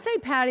 Really good. I'd say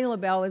Patti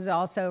LaBelle was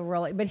also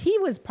really, but he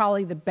was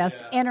probably the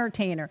best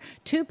entertainer.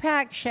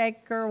 Tupac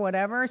Shakur,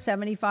 whatever,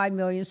 75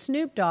 million.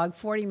 Snoop Dogg,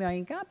 40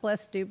 million. God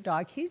bless Snoop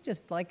Dogg. He's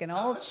just like an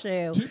old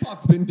shoe.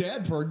 Tupac's been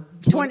dead for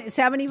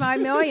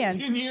 75 million.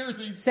 10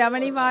 years.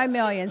 75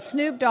 million.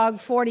 Snoop Dogg,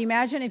 40.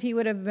 Imagine if he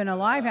would have been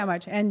alive, how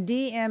much? And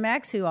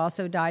DMX, who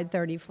also died,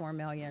 34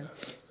 million.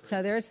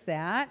 So there's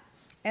that.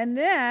 And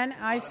then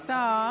I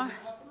saw,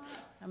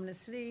 I'm going to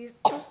sneeze.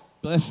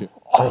 Bless you.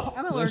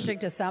 I'm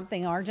allergic to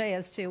something. RJ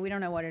is too. We don't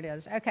know what it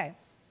is. Okay.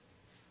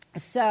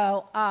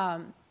 So,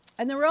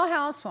 and the Real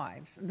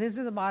Housewives, these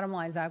are the bottom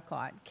lines I've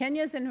caught.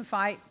 Kenya's in a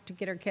fight to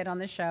get her kid on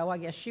the show. I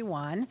guess she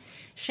won.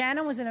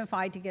 Shannon was in a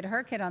fight to get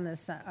her kid on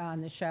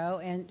the show,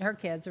 and her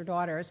kids, her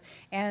daughters,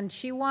 and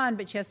she won,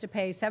 but she has to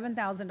pay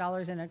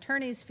 $7,000 in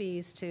attorney's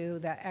fees to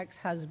the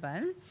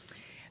ex-husband.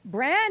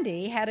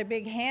 Brandy had a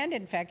big hand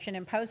infection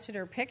and posted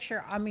her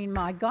picture. I mean,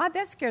 my God,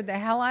 that scared the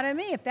hell out of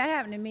me. If that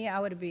happened to me, I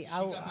would be. She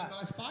got bit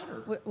by a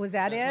spider. Was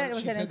that it?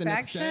 Was it an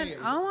infection?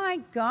 Oh my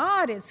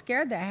God, it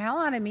scared the hell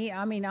out of me.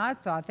 I mean, I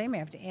thought they may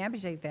have to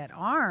amputate that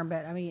arm,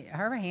 but I mean,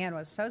 her hand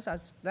was so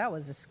that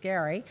was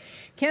scary.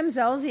 Kim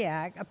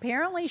Zolciak,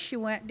 apparently she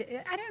went.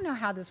 I don't know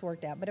how this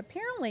worked out, but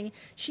apparently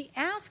she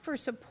asked for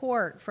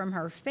support from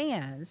her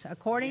fans,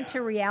 according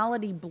to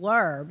Reality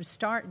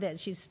Blurb. That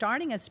she's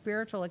starting a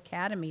spiritual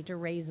academy to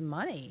raise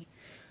money.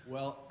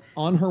 Well,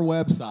 on her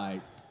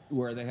website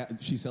where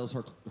she sells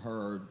her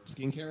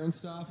skincare and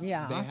stuff, they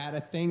had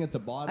a thing at the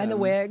bottom and the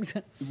wigs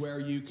where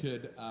you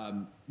could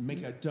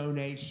make a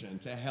donation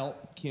to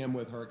help Kim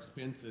with her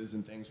expenses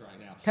and things right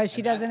now. Because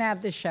she doesn't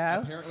have the show.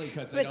 Apparently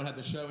because they don't have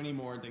the show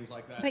anymore and things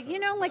like that. But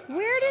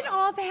where did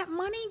all that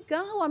money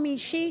go? I mean,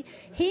 he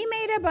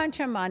made a bunch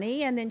of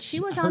money and then she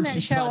was on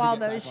that show all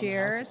those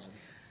years.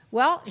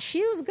 Well,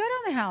 she was good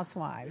on The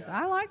Housewives.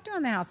 I liked her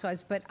on The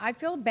Housewives, but I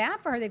feel bad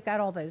for her. They've got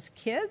all those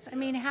kids. I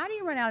mean, how do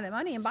you run out of that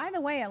money? And by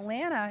the way,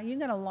 Atlanta,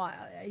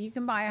 you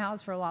can buy a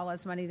house for a lot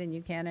less money than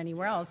you can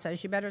anywhere else, so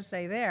she better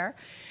stay there.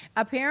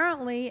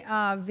 Apparently,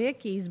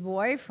 Vicky's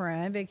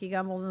boyfriend, Vicky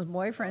Gumbel's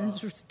boyfriend,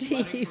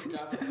 Steve,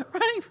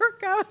 running for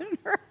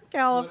governor of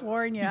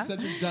California. He's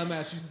such a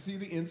dumbass. You should see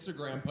the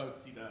Instagram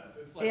posts he does.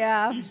 It's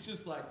like, he's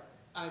just like,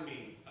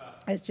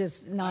 it's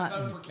just not. I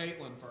vote for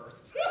Caitlyn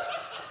first.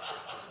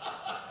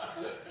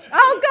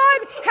 Oh,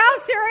 God, how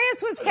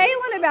serious was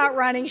Caitlyn about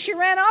running? She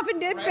ran off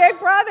and did Big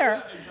Brother.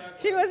 Exactly.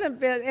 She wasn't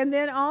big. And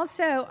then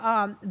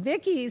also,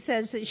 Vicky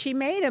says that she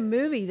made a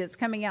movie that's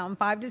coming out in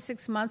 5 to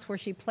 6 months where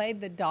she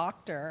played the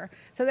doctor.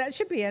 So that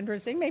should be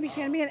interesting. Maybe she's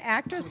going to be an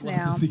actress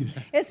now.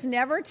 It's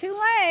never too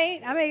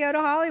late. I may go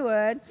to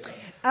Hollywood.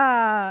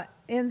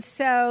 And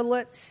so,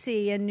 let's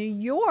see, in New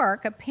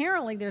York,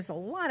 apparently there's a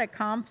lot of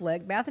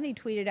conflict. Bethany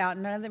tweeted out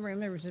none of the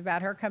rumors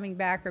about her coming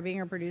back or being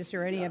her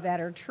producer or any of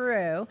that are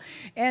true.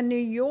 And New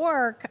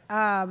York,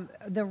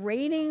 the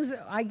ratings,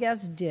 I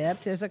guess,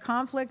 dipped. There's a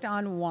conflict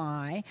on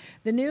why.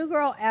 The new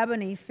girl,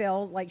 Ebony,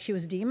 felt like she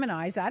was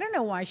demonized. I don't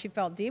know why she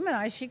felt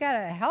demonized. She got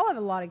a hell of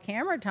a lot of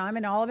camera time,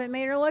 and all of it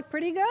made her look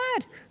pretty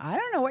good. I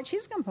don't know what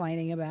she's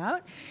complaining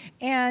about.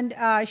 And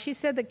she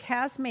said the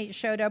castmate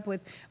showed up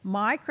with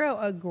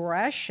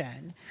microaggression.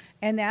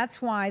 And that's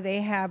why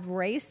they have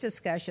race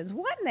discussions.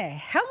 What in the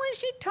hell is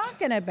she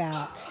talking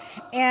about?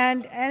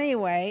 And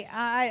anyway,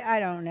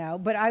 I don't know.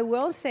 But I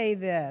will say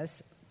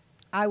this.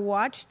 I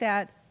watched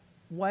that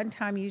one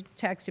time you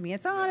texted me.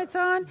 It's on.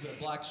 The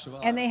Black Shabbat.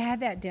 And they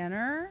had that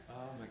dinner. Oh,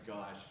 my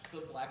gosh.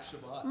 The Black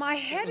Shabbat. My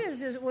head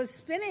was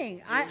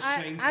spinning.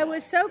 I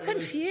was so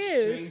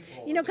confused.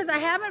 Because I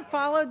haven't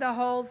followed the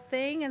whole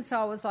thing. And so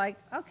I was like,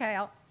 okay,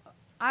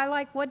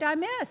 what did I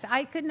miss?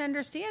 I couldn't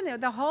understand it.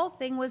 The whole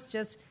thing was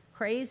just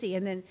crazy.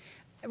 And then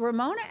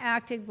Ramona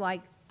acted like,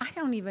 I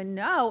don't even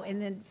know.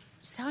 And then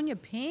Sonia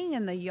peeing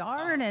in the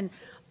yard and,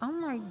 oh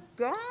my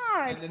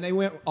God. And then they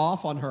went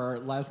off on her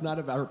last night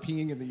about her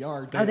peeing in the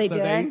yard. They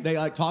did? They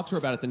talked to her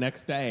about it the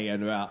next day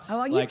and about.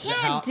 Oh, you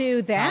can't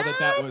do that. How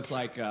that was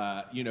like,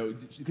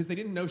 because they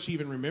didn't know she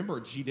even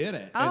remembered she did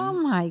it. Oh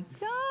my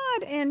God.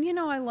 God. And,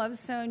 I love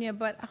Sonia,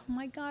 but, oh,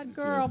 my God,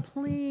 girl,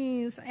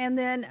 please. And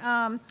then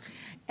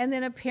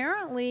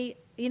apparently,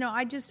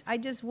 I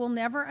just will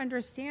never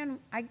understand.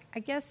 I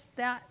guess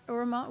that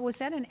was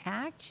that an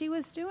act she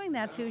was doing?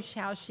 That's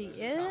how she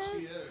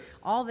is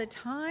all the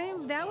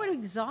time? That would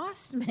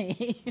exhaust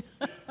me.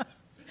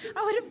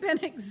 I would have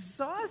been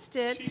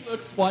exhausted. She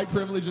looks white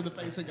privilege in the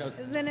face and goes,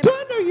 Then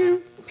 "Done are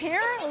you?"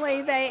 Apparently,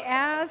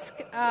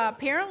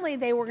 apparently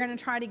they were going to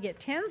try to get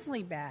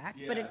Tinsley back,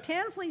 but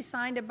Tinsley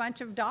signed a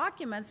bunch of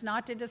documents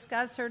not to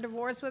discuss her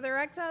divorce with her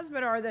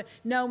ex-husband or the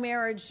no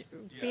marriage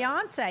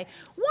fiance. Why in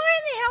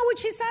the hell would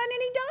she sign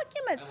any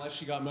documents? Unless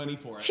she got money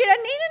for it. She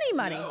doesn't need any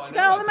money. No, She's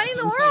got all the money in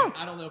the world.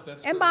 I don't know if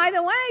that's And true. by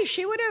the way,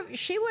 she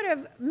would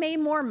have made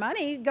more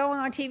money going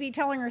on TV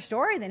telling her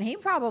story than he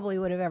probably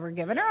would have ever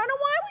given her. I don't know,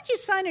 why would you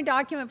sign a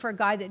document for a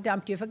guy that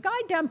dumped you? If a guy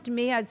dumped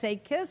me, I'd say,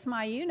 kiss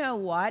my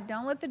you-know-what.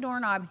 Don't let the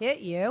doorknob hit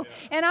you.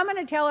 And I'm going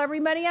to tell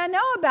everybody I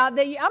know about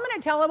that. I'm going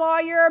to tell them,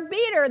 you're a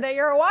beater, that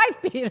you're a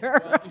wife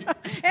beater,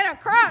 and a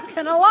crook,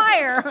 and a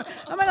liar.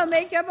 I'm going to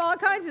make up all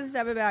kinds of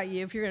stuff about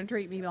you if you're going to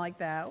treat me like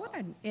that. What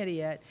an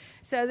idiot.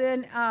 So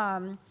then,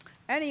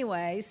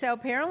 anyway, so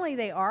apparently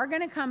they are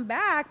going to come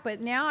back,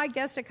 but now I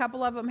guess a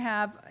couple of them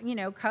have,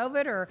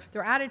 COVID, or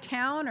they're out of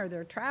town, or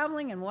they're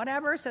traveling and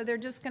whatever, so they're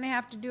just going to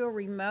have to do a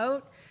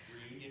remote.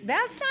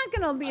 That's not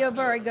going to be a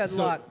very good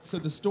look. So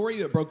the story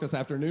that broke this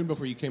afternoon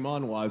before you came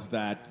on was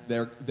that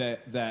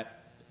that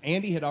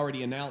Andy had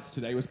already announced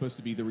today was supposed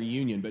to be the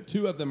reunion, but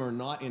two of them are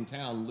not in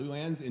town.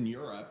 Luann's in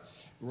Europe.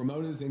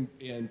 Ramona's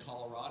in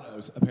Colorado,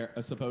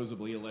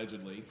 supposedly,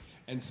 allegedly.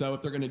 And so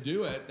if they're going to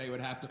do it, they would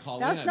have to call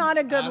in. That's not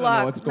a good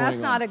look.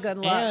 That's not a good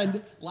look.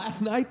 And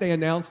last night they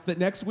announced that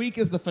next week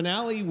is the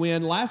finale,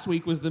 when last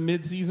week was the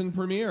mid-season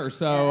premiere.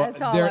 So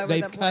it's all over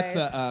they've the cut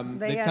place.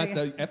 they've cut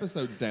the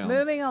episodes down.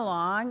 Moving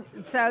along.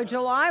 So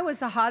July was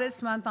the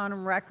hottest month on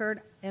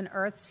record in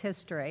Earth's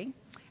history.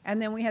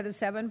 And then we had the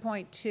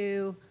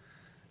 7.2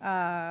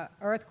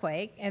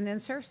 earthquake, and then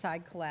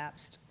Surfside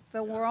collapsed.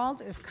 The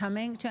world is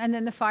coming to, and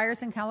then the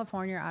fires in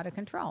California are out of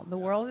control. The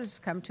world has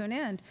come to an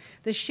end.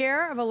 The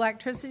share of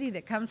electricity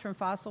that comes from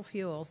fossil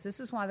fuels, this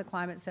is why the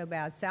climate's so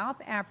bad.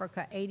 South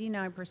Africa,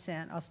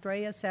 89%,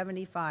 Australia,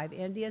 75%,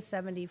 India,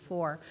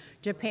 74%,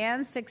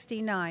 Japan,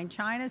 69%,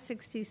 China,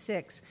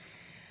 66%,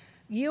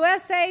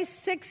 USA,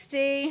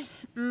 60%,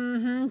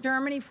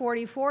 Germany,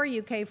 44%,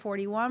 UK,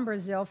 41%,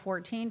 Brazil,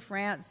 14%,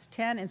 France,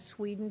 10%, and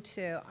Sweden,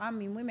 2%. I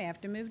mean, we may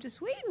have to move to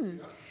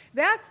Sweden.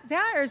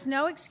 There's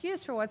no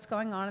excuse for what's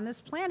going on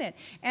this planet.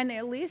 And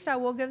at least I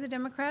will give the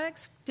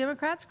Democrats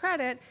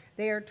credit.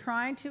 They are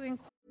trying to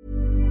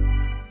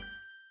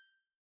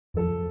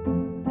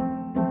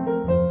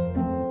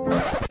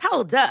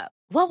Hold up.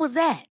 What was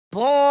that?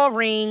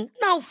 Boring.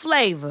 No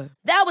flavor.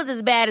 That was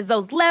as bad as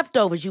those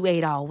leftovers you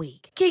ate all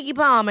week. Keke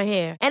Palmer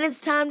here, and it's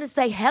time to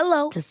say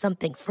hello to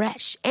something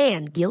fresh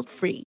and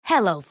guilt-free.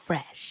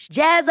 HelloFresh.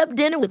 Jazz up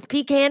dinner with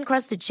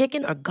pecan-crusted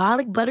chicken or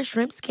garlic butter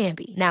shrimp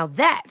scampi. Now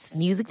that's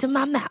music to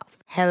my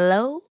mouth.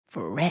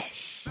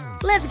 HelloFresh.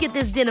 Let's get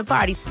this dinner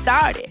party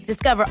started.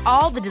 Discover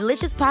all the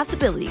delicious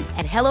possibilities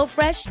at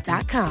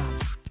HelloFresh.com.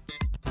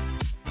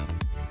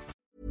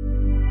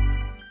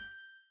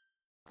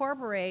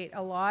 incorporate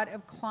a lot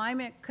of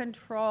climate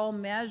control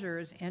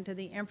measures into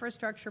the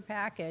infrastructure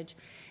package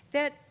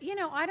that,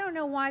 I don't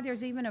know why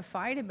there's even a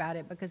fight about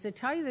it, because to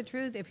tell you the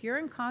truth, if you're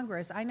in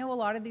Congress, I know a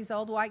lot of these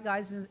old white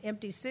guys in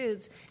empty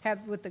suits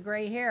with the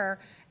gray hair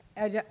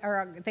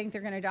or think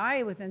they're going to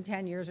die within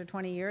 10 years or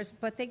 20 years,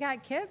 but they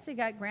got kids, they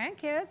got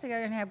grandkids, they're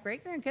going to have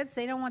great-grandkids.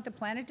 They don't want the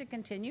planet to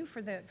continue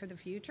for the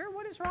future.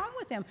 What is wrong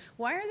with them?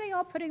 Why are they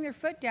all putting their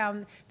foot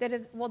down that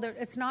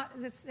it's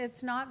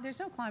not, there's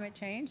no climate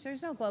change,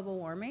 there's no global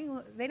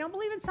warming. They don't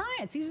believe in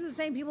science. These are the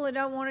same people that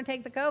don't want to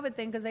take the COVID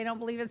thing because they don't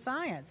believe in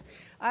science.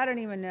 I don't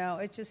even know.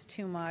 It's just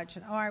too much.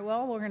 All right,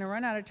 well, we're going to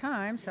run out of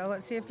time, so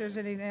let's see if there's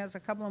anything. There's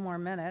a couple of more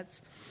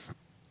minutes.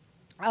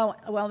 Oh,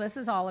 well, this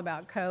is all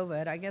about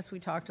COVID. I guess we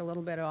talked a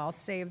little bit. I'll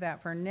save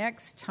that for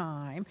next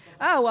time.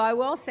 Oh, well, I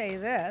will say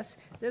this.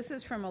 This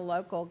is from a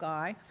local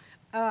guy.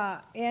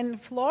 In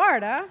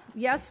Florida,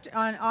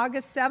 on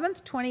August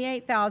 7th,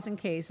 28,000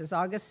 cases.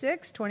 August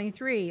 6th,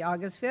 23.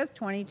 August 5th,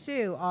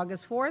 22.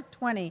 August 4th,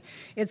 20.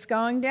 It's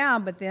going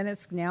down, but then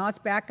it's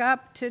back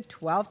up to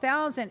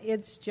 12,000.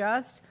 It's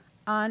just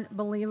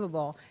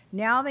unbelievable.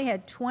 Now they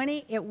had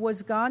 20. It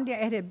was gone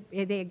down.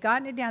 They had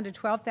gotten it down to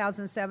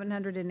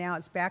 12,700, and now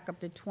it's back up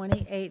to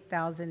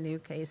 28,000 new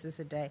cases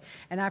a day.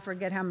 And I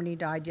forget how many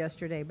died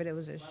yesterday, but it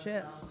was a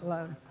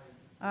shitload.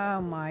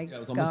 Oh my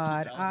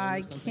God,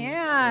 I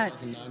can't.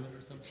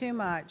 It's too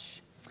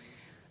much.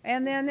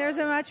 And then there's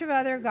a bunch of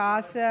other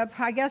gossip.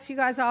 I guess you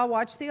guys all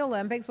watch the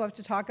Olympics. We'll have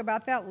to talk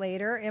about that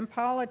later. In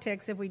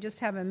politics, if we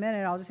just have a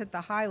minute, I'll just hit the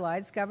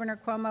highlights. Governor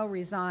Cuomo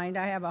resigned.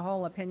 I have a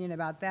whole opinion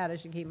about that. I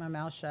should keep my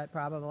mouth shut,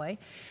 probably.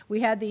 We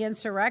had the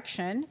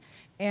insurrection,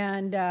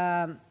 and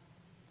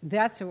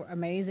that's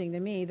amazing to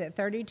me that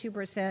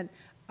 32%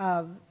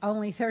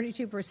 only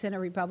 32%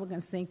 of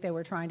Republicans think they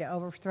were trying to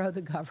overthrow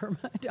the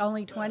government.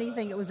 Only 20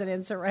 think it was an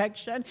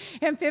insurrection,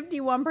 and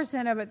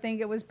 51% of it think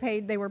it was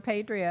they were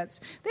patriots.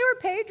 They were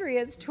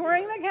patriots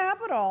touring the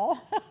Capitol,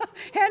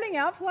 handing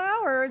out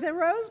flowers and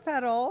rose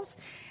petals.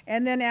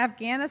 And then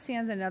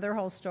Afghanistan's another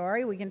whole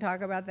story. We can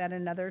talk about that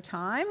another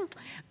time.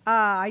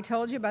 I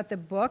told you about the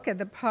book and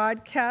the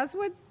podcast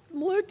with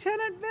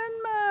Lieutenant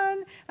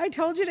Vindman. I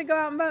told you to go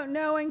out and vote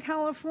no in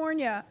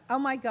California. Oh,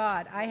 my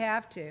God, I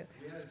have to.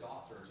 We had a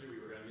doctor, too. We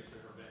were going to mention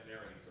her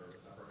veterinary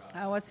service. I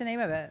forgot. Oh, what's the name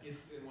of it? It's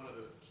in one of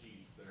those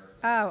sheets there.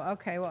 Oh,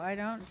 okay. Well, I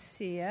don't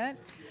see it.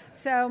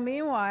 So,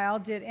 meanwhile,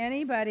 did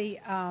anybody,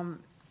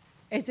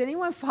 is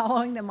anyone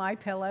following the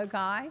MyPillow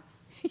guy?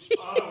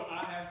 Oh,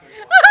 I have to.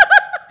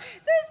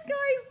 This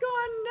guy's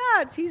gone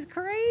nuts. He's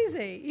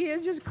crazy. He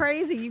is just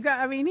crazy.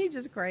 He's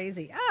just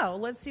crazy. Oh,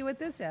 let's see what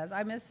this is.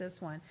 I missed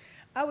this one.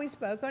 Oh, we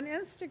spoke on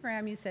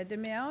Instagram. You said to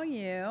mail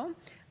you.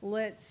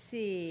 Let's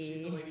see.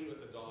 She's the lady with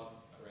the dog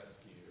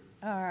rescue.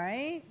 All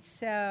right.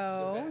 She's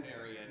a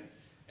veterinarian.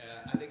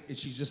 I think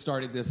she's just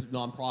started this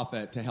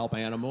nonprofit to help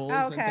animals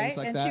and things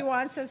like that. And she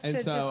wants us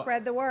to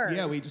spread the word.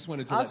 Yeah, we just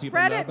wanted to I'll let people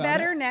know about it. I'll spread it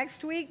better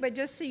next week, but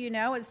just so you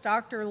know, it's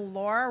Dr.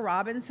 Laura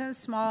Robinson,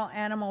 small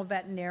animal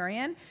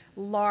veterinarian.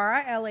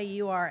 Laura,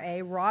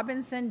 Laura,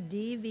 Robinson,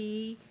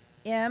 DVM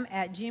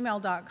at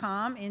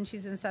gmail.com, and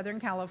she's in Southern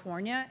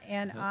California,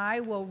 and I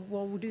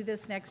will do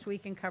this next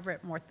week and cover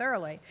it more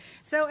thoroughly.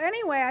 So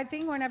anyway, I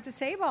think we're going to have to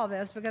save all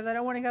this because I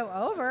don't want to go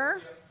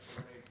over.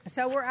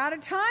 So we're out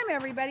of time,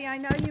 everybody. I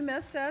know you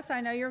missed us.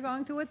 I know you're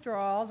going through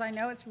withdrawals. I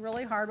know it's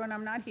really hard when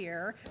I'm not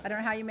here. I don't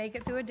know how you make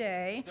it through a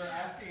day. They're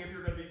asking if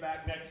you're going to be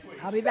back next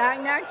week. I'll be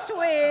back next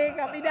week.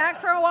 I'll be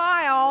back for a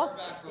while,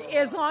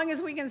 as long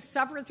as we can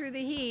suffer through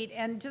the heat.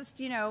 And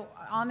just,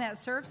 on that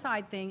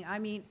Surfside thing,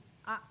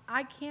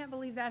 I can't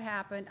believe that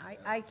happened.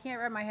 I can't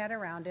wrap my head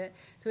around it.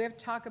 So we have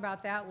to talk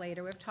about that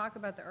later. We have to talk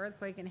about the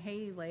earthquake in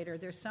Haiti later.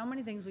 There's so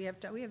many things we have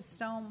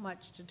so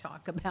much to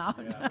talk about.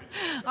 Yeah.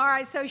 All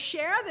right, so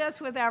share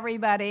this with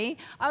everybody.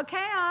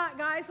 Okay,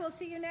 guys, we'll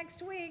see you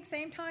next week.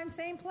 Same time,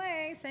 same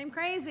place, same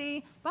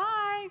crazy.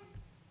 Bye.